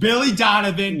coach Billy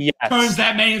Donovan turns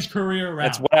that man's career around.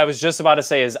 That's what I was just about to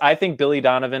say. Is I think Billy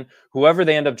Donovan, whoever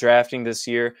they end up drafting this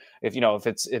year, if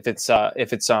it's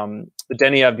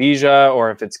Denny Avdija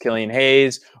or if it's Killian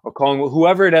Hayes or Colin,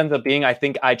 whoever it ends up being,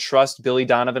 I trust Billy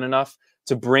Donovan enough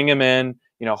to bring him in,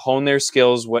 hone their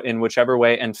skills in whichever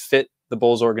way and fit the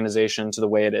Bulls organization to the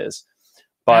way it is.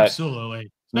 But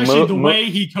absolutely, especially the way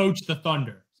he coached the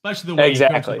Thunder. Especially the way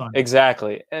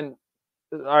exactly. And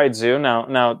all right, Zoo.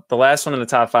 Now the last one in the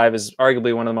top 5 is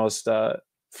arguably one of the most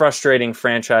frustrating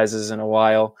franchises in a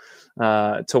while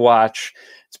to watch.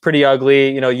 It's pretty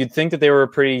ugly. You'd think that they were a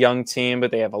pretty young team,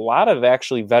 but they have a lot of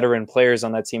actually veteran players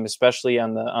on that team, especially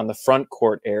on the front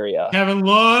court area. Kevin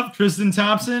Love, Tristan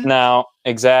Thompson. Now,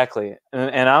 exactly.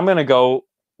 And I'm going to go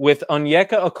with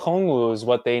Onyeka Okongwu is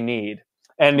what they need.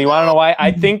 And you want to know why?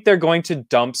 I think they're going to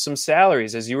dump some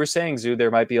salaries. As you were saying, Zoo,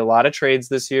 there might be a lot of trades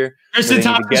this year. Tristan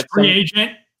Thompson's free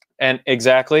agent. And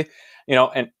exactly.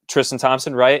 And Tristan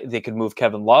Thompson, right? They could move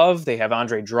Kevin Love. They have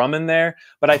Andre Drummond there.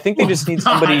 But I think they just need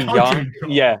somebody young.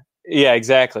 Yeah,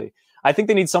 exactly. I think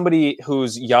they need somebody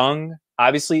who's young,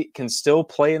 obviously can still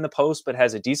play in the post, but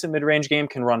has a decent mid-range game,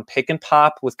 can run pick and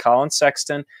pop with Colin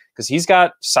Sexton, because he's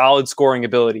got solid scoring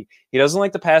ability. He doesn't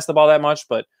like to pass the ball that much,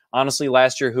 but honestly,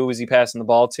 last year, who was he passing the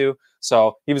ball to?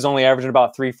 So he was only averaging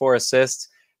about 3-4 assists.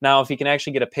 Now, if he can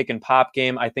actually get a pick and pop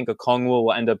game, I think Okongwu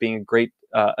will end up being a great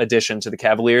addition to the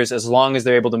Cavaliers, as long as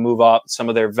they're able to move up some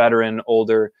of their veteran,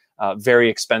 older, very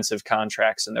expensive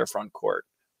contracts in their front court.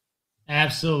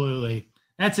 Absolutely.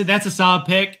 That's a solid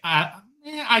pick.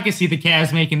 I can see the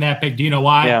Cavs making that pick. Do you know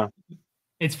why? Yeah.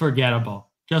 It's forgettable.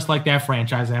 Just like that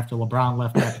franchise after LeBron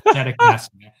left that pathetic mess.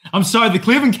 I'm sorry, the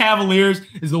Cleveland Cavaliers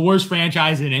is the worst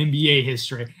franchise in NBA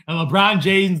history. And LeBron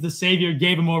James, the savior,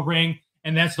 gave him a ring,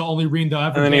 and that's the only ring they'll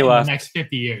ever get in the next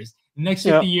 50 years. The next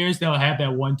 50 years, they'll have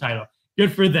that one title.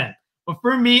 Good for them. But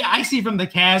for me, I see from the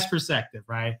Cavs perspective,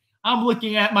 right? I'm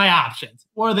looking at my options.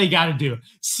 What do they got to do?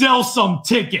 Sell some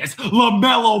tickets.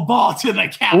 LaMelo Ball to the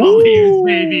Cavaliers,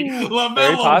 baby.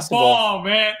 LaMelo Ball,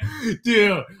 man.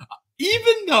 Dude,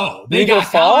 even though they got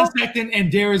Colin Sexton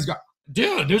and Darius Garland.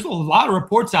 Dude, there's a lot of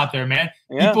reports out there, man.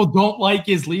 Yeah. People don't like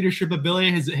his leadership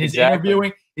ability, his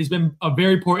interviewing. He's been a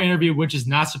very poor interview, which is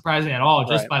not surprising at all,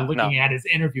 just by looking at his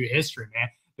interview history, man.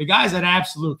 The guy's an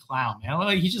absolute clown, man.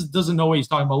 Like, he just doesn't know what he's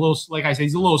talking about. Like I said,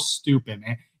 he's a little stupid,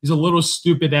 man. He's a little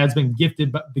stupid that's been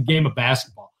gifted the game of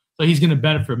basketball. So he's going to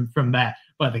benefit from that.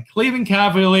 But the Cleveland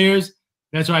Cavaliers,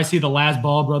 that's where I see the last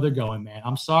ball brother going, man.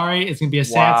 I'm sorry. It's going to be a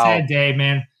sad day,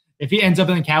 man. If he ends up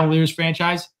in the Cavaliers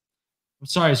franchise, I'm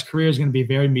sorry, his career is going to be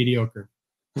very mediocre.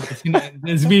 It's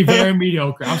going to be very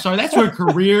mediocre. I'm sorry. That's where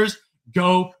careers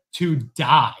go to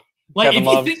die. Like, if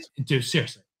you think, dude,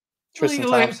 seriously. Tristan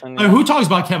Thompson. Who talks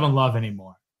about Kevin Love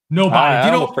anymore? Nobody.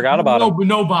 I forgot about him.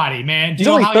 Nobody, man. He's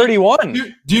only 31.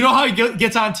 Do you know how he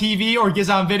gets on TV or gets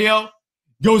on video?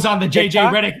 Goes on the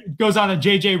JJ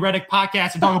Redick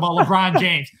podcast and talk about LeBron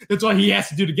James. That's what he has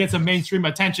to do to get some mainstream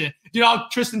attention. Do you know how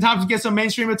Tristan Thompson gets some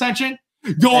mainstream attention?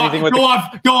 Go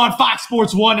on Fox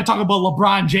Sports 1 and talk about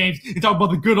LeBron James and talk about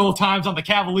the good old times on the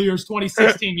Cavaliers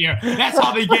 2016 year. That's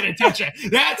how they get attention.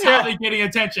 That's how they're getting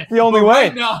attention. The only way.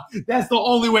 Right now, that's the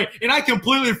only way. And I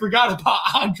completely forgot about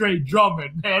Andre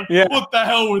Drummond, man. Yeah. What the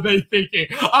hell were they thinking?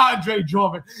 Andre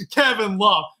Drummond, Kevin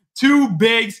Love, two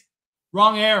bigs,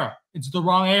 wrong era. It's the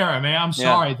wrong era, man. I'm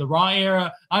sorry. The wrong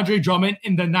era. Andre Drummond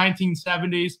in the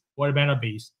 1970s would have been a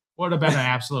beast. Would have been an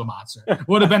absolute monster.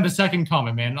 Would have been the second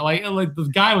coming, man. Like the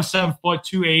guy was 7 foot,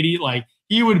 280. Like,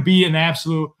 he would be an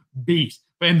absolute beast.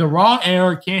 But in the wrong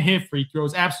era, can't hit free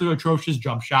throws, absolute atrocious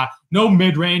jump shot, no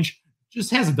mid-range, just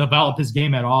hasn't developed his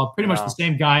game at all. Pretty much the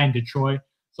same guy in Detroit.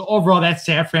 So overall, that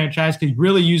sad franchise could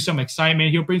really use some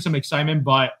excitement. He'll bring some excitement,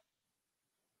 but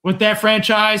with that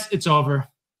franchise, it's over.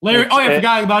 I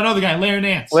forgot about another guy, Larry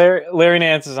Nance. Larry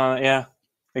Nance is on it, yeah.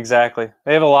 Exactly.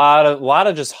 They have a lot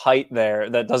of just height there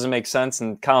that doesn't make sense.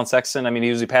 And Colin Sexton, I mean, he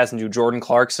usually passing to Jordan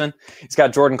Clarkson. He's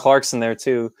got Jordan Clarkson there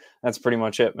too. That's pretty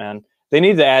much it, man. They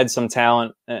need to add some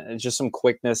talent, just some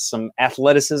quickness, some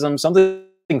athleticism, something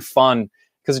fun,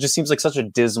 because it just seems like such a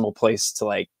dismal place to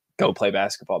like go play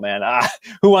basketball, man.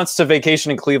 Who wants to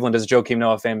vacation in Cleveland, as Joakim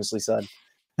Noah famously said.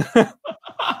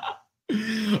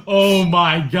 Oh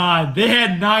my God. They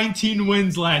had 19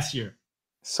 wins last year.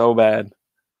 So bad.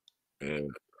 Yeah.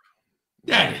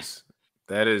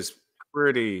 That is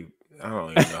pretty. I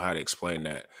don't even know how to explain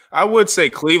that. I would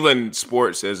say Cleveland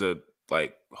sports as a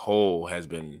whole has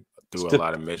been through a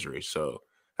lot of misery. So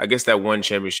I guess that one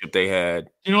championship they had.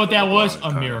 You know what that was?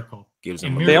 A miracle.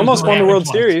 They almost won the World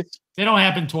Series. They don't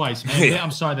happen twice, man.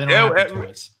 I'm sorry, they don't happen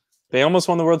twice. They almost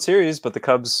won the World Series, but the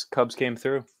Cubs came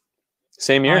through.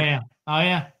 Same year. Oh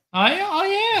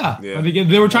yeah.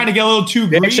 They were trying to get a little too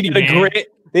greedy, man.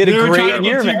 They had a great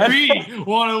year, man.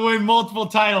 Want to win multiple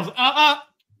titles.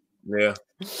 Yeah.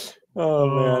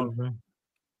 Oh, man.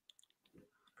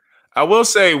 I will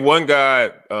say one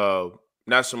guy,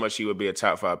 not so much he would be a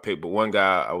top 5 pick, but one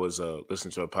guy I was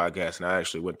listening to a podcast and I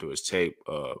actually went through his tape.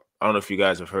 I don't know if you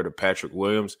guys have heard of Patrick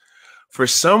Williams. For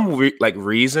some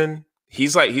reason,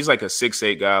 he's like a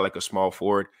 6'8" guy, like a small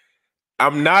forward.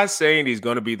 I'm not saying he's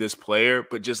going to be this player,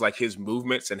 but just like his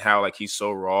movements and how like he's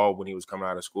so raw when he was coming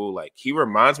out of school, like he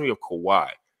reminds me of Kawhi.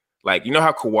 Like, you know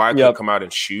how Kawhi couldn't come out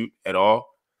and shoot at all?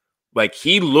 Like,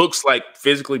 he looks like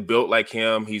physically built like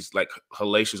him. He's like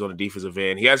hellacious on the defensive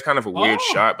end. He has kind of a weird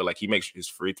shot, but like he makes his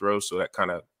free throws, so that kind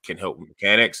of can help with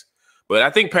mechanics. But I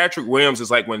think Patrick Williams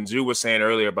is like when Zoo was saying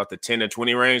earlier about the 10 to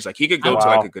 20 range. Like, he could go to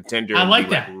like a contender and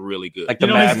be like really good. Like the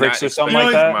Mavericks or something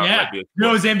like that. Yeah. You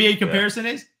know his NBA comparison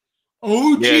is?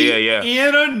 OG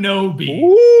Anunoby.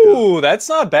 Ooh, that's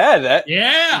not bad.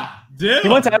 Dude. He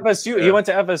went to FSU. Yeah. He went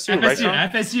to FSU, right?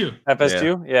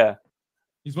 FSU, yeah.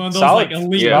 He's one of those like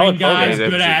elite wing guys,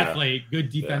 good athlete, good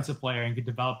defensive player, and could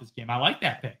develop his game. I like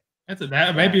that pick.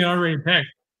 That might be an underrated pick.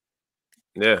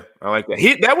 Yeah, I like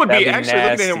that. That would be actually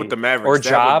nasty. Looking at him with the Mavericks. Or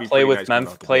Ja play with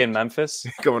play in Memphis.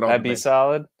 That'd be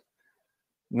solid.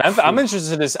 I'm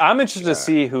interested to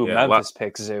see who Memphis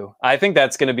picks, Zoo. I think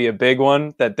that's going to be a big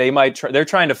one that they might try. They're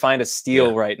trying to find a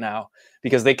steal right now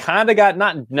because they kind of got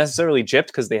not necessarily gypped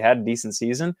because they had a decent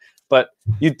season, but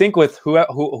you'd think with who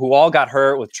all got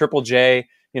hurt with Triple J,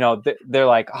 you know, they're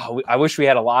like, oh, I wish we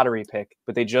had a lottery pick,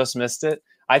 but they just missed it.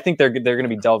 I think they're going to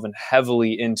be delving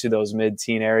heavily into those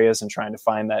mid-teen areas and trying to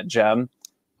find that gem.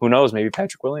 Who knows? Maybe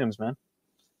Patrick Williams, man.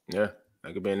 Yeah,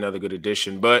 that could be another good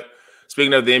addition. But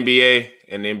speaking of the NBA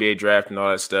and the NBA draft and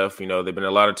all that stuff, you know, there's been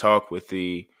a lot of talk with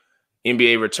the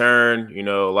NBA return. You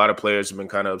know, a lot of players have been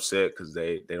kind of upset because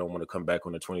they don't want to come back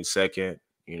on the 22nd.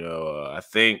 You know, I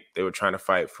think they were trying to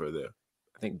fight for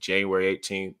January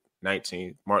 18th,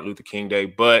 19th, Martin Luther King Day.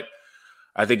 But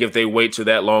I think if they wait till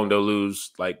that long, they'll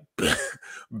lose like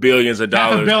billions of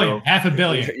dollars. Half a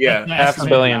billion. Yeah. Half a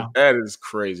billion. That is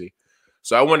crazy.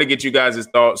 So I want to get you guys'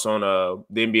 thoughts on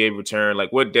the NBA return.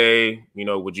 Like, what day, you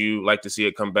know, would you like to see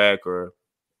it come back, or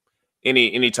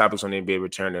any topics on the NBA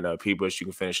return? And P-Bush, you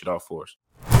can finish it off for us.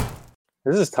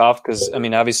 This is tough because, I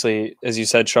mean, obviously, as you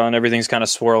said, Sean, everything's kind of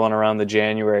swirling around the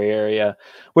January area,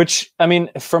 which, I mean,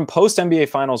 from post-NBA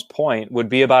Finals point would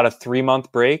be about a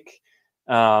 3-month break.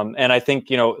 And I think,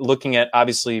 you know, looking at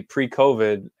obviously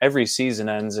pre-COVID, every season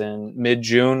ends in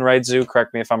mid-June, right, Zoo?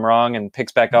 Correct me if I'm wrong, and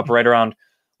picks back up right around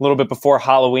a little bit before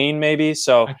Halloween, maybe.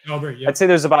 So October, I'd say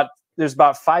there's about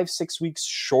 5-6 weeks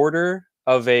shorter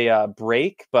of a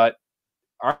break, but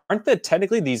aren't there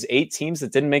technically these 8 teams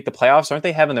that didn't make the playoffs? Aren't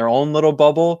they having their own little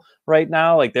bubble right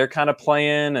now? Like they're kind of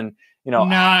playing and, you know,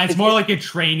 it's more like a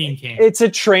training camp. It's a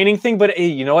training thing, but hey,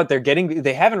 you know what?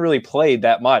 They haven't really played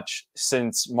that much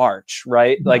since March,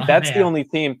 right? Like that's the only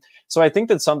team. So I think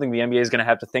that's something the NBA is going to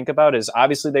have to think about is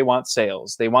obviously they want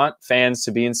sales. They want fans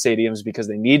to be in stadiums because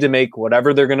they need to make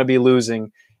whatever they're going to be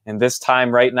losing in this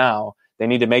time right now. They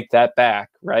need to make that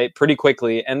back, right? Pretty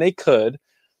quickly. And they could,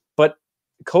 but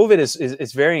COVID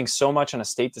is varying so much on a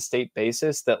state-to-state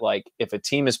basis that, like, if a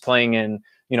team is playing in,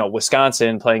 you know,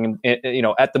 Wisconsin, playing in, you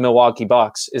know, at the Milwaukee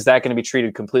Bucks, is that going to be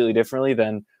treated completely differently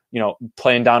than, you know,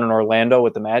 playing down in Orlando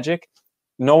with the Magic?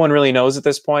 No one really knows at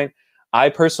this point. I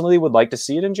personally would like to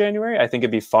see it in January. I think it'd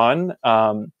be fun.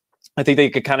 I think they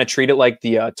could kind of treat it like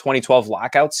the 2012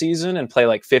 lockout season and play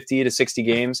like 50 to 60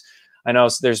 games. I know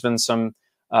there's been some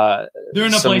they're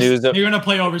going to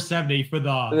play over 70 for the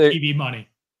TV money.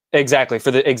 Exactly.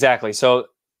 So,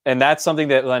 and that's something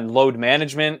that then load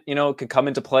management, you know, could come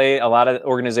into play. A lot of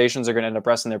organizations are going to end up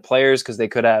resting their players because they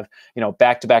could have, you know,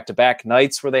 back-to-back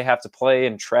nights where they have to play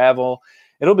and travel.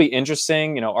 It'll be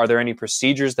interesting. You know, are there any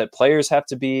procedures that players have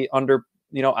to be under,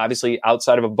 you know, obviously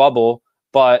outside of a bubble,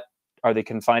 but are they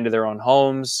confined to their own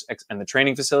homes and the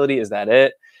training facility? Is that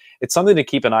it? It's something to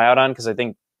keep an eye out on because I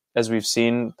think, as we've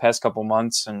seen past couple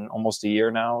months and almost a year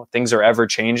now, things are ever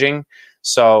changing.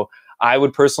 So I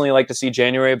would personally like to see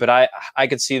January, but I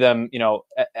could see them, you know,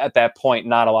 at that point,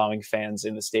 not allowing fans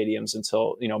in the stadiums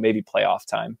until, you know, maybe playoff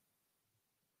time.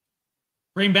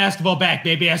 Bring basketball back,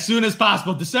 baby, as soon as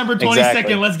possible. December 22nd,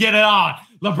 exactly. Let's get it on.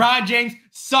 LeBron James,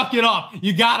 suck it up.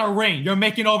 You got a ring. You're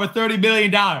making over $30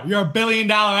 billion. You're $1 billion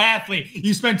athlete.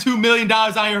 You spend $2 million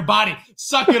on your body.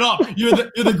 Suck it up. You're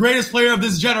the greatest player of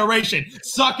this generation.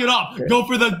 Suck it up. Go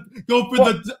for the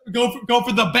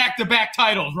back-to-back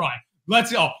titles, Ryan.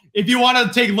 Let's go. If you want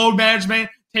to take load management,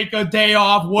 take a day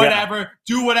off, whatever,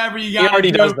 do whatever you got. He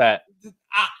already does that.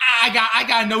 I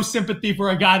got no sympathy for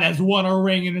a guy that's won a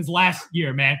ring in his last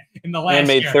year, man. In the last and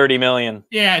made year. $30 million.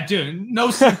 Yeah, dude, no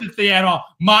sympathy at all.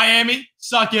 Miami,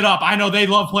 suck it up. I know they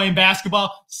love playing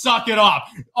basketball. Suck it up.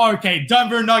 Okay,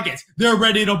 Denver Nuggets, they're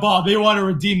ready to ball. They want to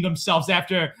redeem themselves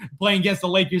after playing against the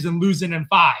Lakers and losing in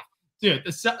 5. Dude,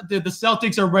 the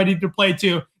Celtics are ready to play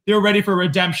too. They're ready for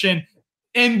redemption.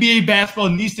 NBA basketball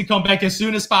needs to come back as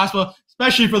soon as possible,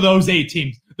 especially for those 8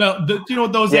 teams.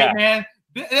 Those 8, man.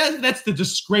 That's the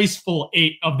disgraceful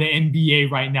 8 of the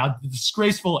NBA right now. The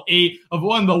disgraceful 8 of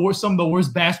some of the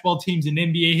worst basketball teams in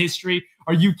NBA history.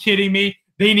 Are you kidding me?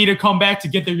 They need to come back to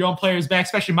get their young players back,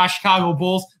 especially my Chicago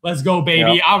Bulls. Let's go,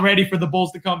 baby. Yep. I'm ready for the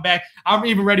Bulls to come back. I'm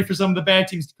even ready for some of the bad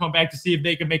teams to come back to see if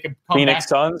they can make a comeback. Phoenix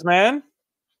Suns, man.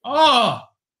 Oh,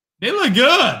 they look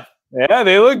good. Yeah,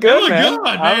 they look good, man. Good,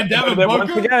 man. Devin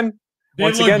Booker.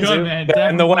 Once again, Zoo, man.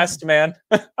 In the West, man.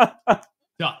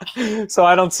 So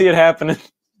I don't see it happening.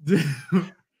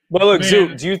 Well, look,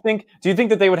 Zoo, do you think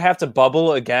that they would have to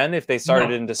bubble again if they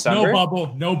started in December?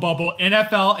 No bubble.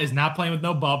 NFL is not playing with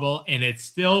no bubble, and it's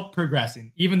still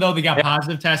progressing. Even though they got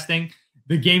positive testing,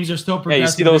 the games are still progressing. Yeah,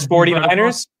 you see those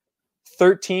 49ers?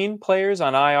 13 players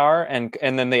on IR,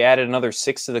 and then they added another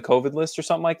 6 to the COVID list or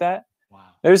something like that. Wow.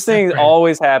 There's things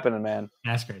always happening, man.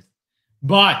 That's crazy.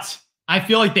 But I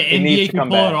feel like the NBA can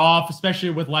pull it off,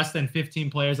 especially with less than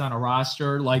 15 players on a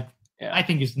roster. I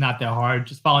think it's not that hard.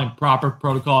 Just following proper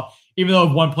protocol. Even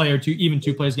though one player, even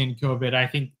two players getting COVID, I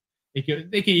think they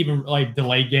could even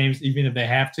delay games even if they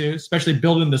have to, especially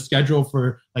building the schedule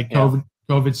for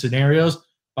COVID scenarios.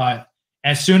 But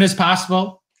as soon as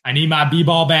possible, I need my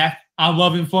B-ball back. I'm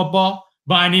loving football,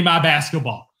 but I need my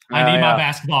basketball. I need my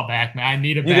basketball back, man. I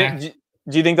need it back.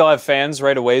 Do you think they'll have fans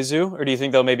right away, Zoo? Or do you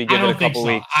think they'll maybe give it a couple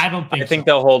weeks? I think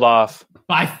they'll hold off.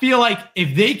 But I feel like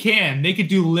if they could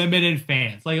do limited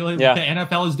fans, like what the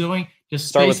NFL is doing. Just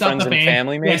start with friends and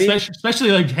family, maybe. Yeah,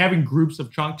 especially having groups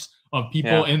of chunks of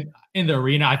people in the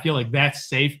arena. I feel like that's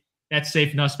safe. That's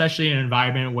safe enough, especially in an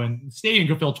environment when the stadium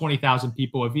can fill 20,000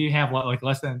 people. If you have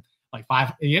less than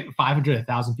 500,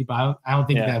 1,000 people, I don't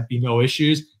think that'd be no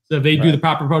issues. So if they do the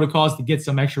proper protocols to get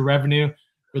some extra revenue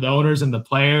for the owners and the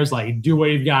players, do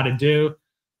what you've got to do,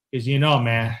 because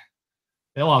man.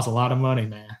 They lost a lot of money,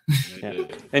 man. Yeah.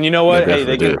 And you know what? Hey,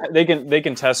 they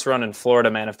can test run in Florida,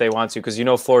 man, if they want to, because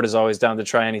Florida's always down to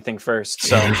try anything first.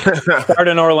 So start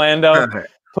in Orlando,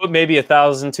 put maybe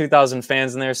 1,000, 2,000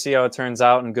 fans in there, see how it turns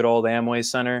out in good old Amway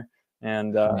Center,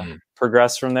 and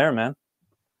progress from there, man.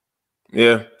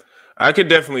 Yeah, I could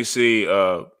definitely see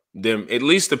them, at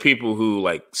least the people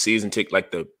who season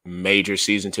ticket, the major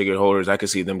season ticket holders. I could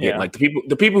see them getting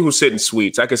the people who sit in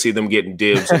suites. I could see them getting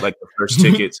dibs at the first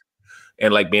tickets.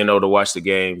 And being able to watch the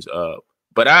games,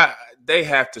 but they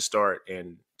have to start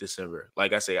in December.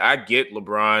 Like I say, I get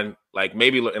LeBron,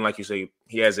 maybe, and like you say,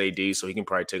 he has AD, so he can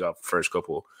probably take off the first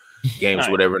couple games,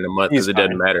 whatever in the month, because it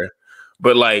doesn't matter.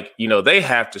 But they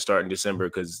have to start in December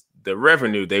because the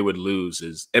revenue they would lose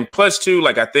is, and plus too,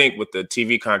 I think with the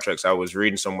TV contracts, I was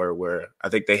reading somewhere where I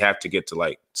think they have to get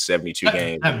to 72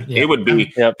 games. It would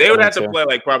be they would have to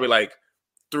play probably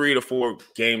 3 to 4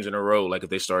 games in a row, if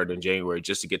they started in January,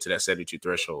 just to get to that 72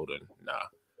 threshold. And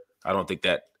I don't think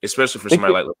that, especially for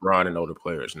somebody like LeBron and older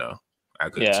players, I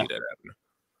couldn't see that happening.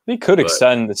 They could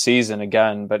extend the season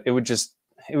again, but it would just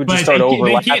start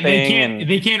overlapping.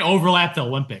 They can't overlap the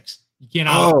Olympics. You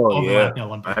cannot overlap the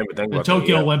Olympics. The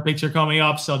Tokyo Olympics are coming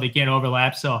up, so they can't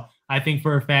overlap. So I think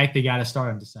for a fact they got to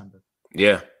start in December.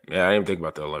 Yeah, I didn't even think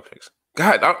about the Olympics.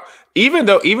 God, even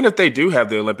if they do have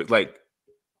the Olympics,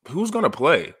 who's gonna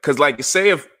play? Because say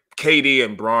if KD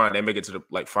and Bron they make it to the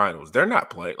finals, they're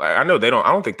not playing. I know they don't.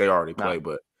 I don't think they already play,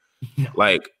 but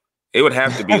it would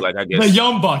have to be I guess the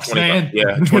young Bucks, man.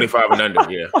 Yeah, 25 and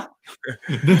under. Yeah,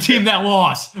 the team that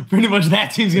lost. Pretty much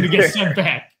that team's gonna get sent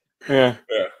back. Yeah.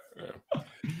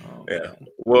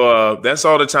 Well, that's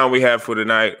all the time we have for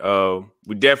tonight.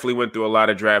 We definitely went through a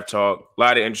lot of draft talk, a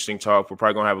lot of interesting talk. We're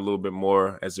probably gonna have a little bit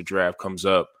more as the draft comes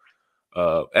up.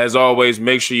 As always,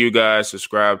 make sure you guys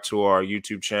subscribe to our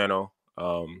YouTube channel.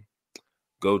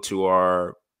 Go to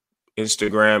our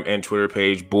Instagram and Twitter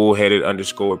page,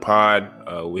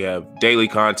 bullheaded_pod. We have daily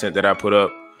content that I put up,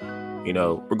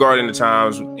 regarding the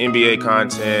times, NBA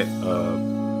content,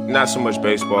 not so much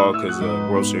baseball because the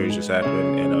World Series just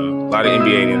happened, and a lot of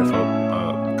NBA and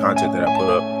NFL content that I put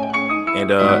up.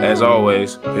 And as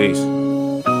always, peace.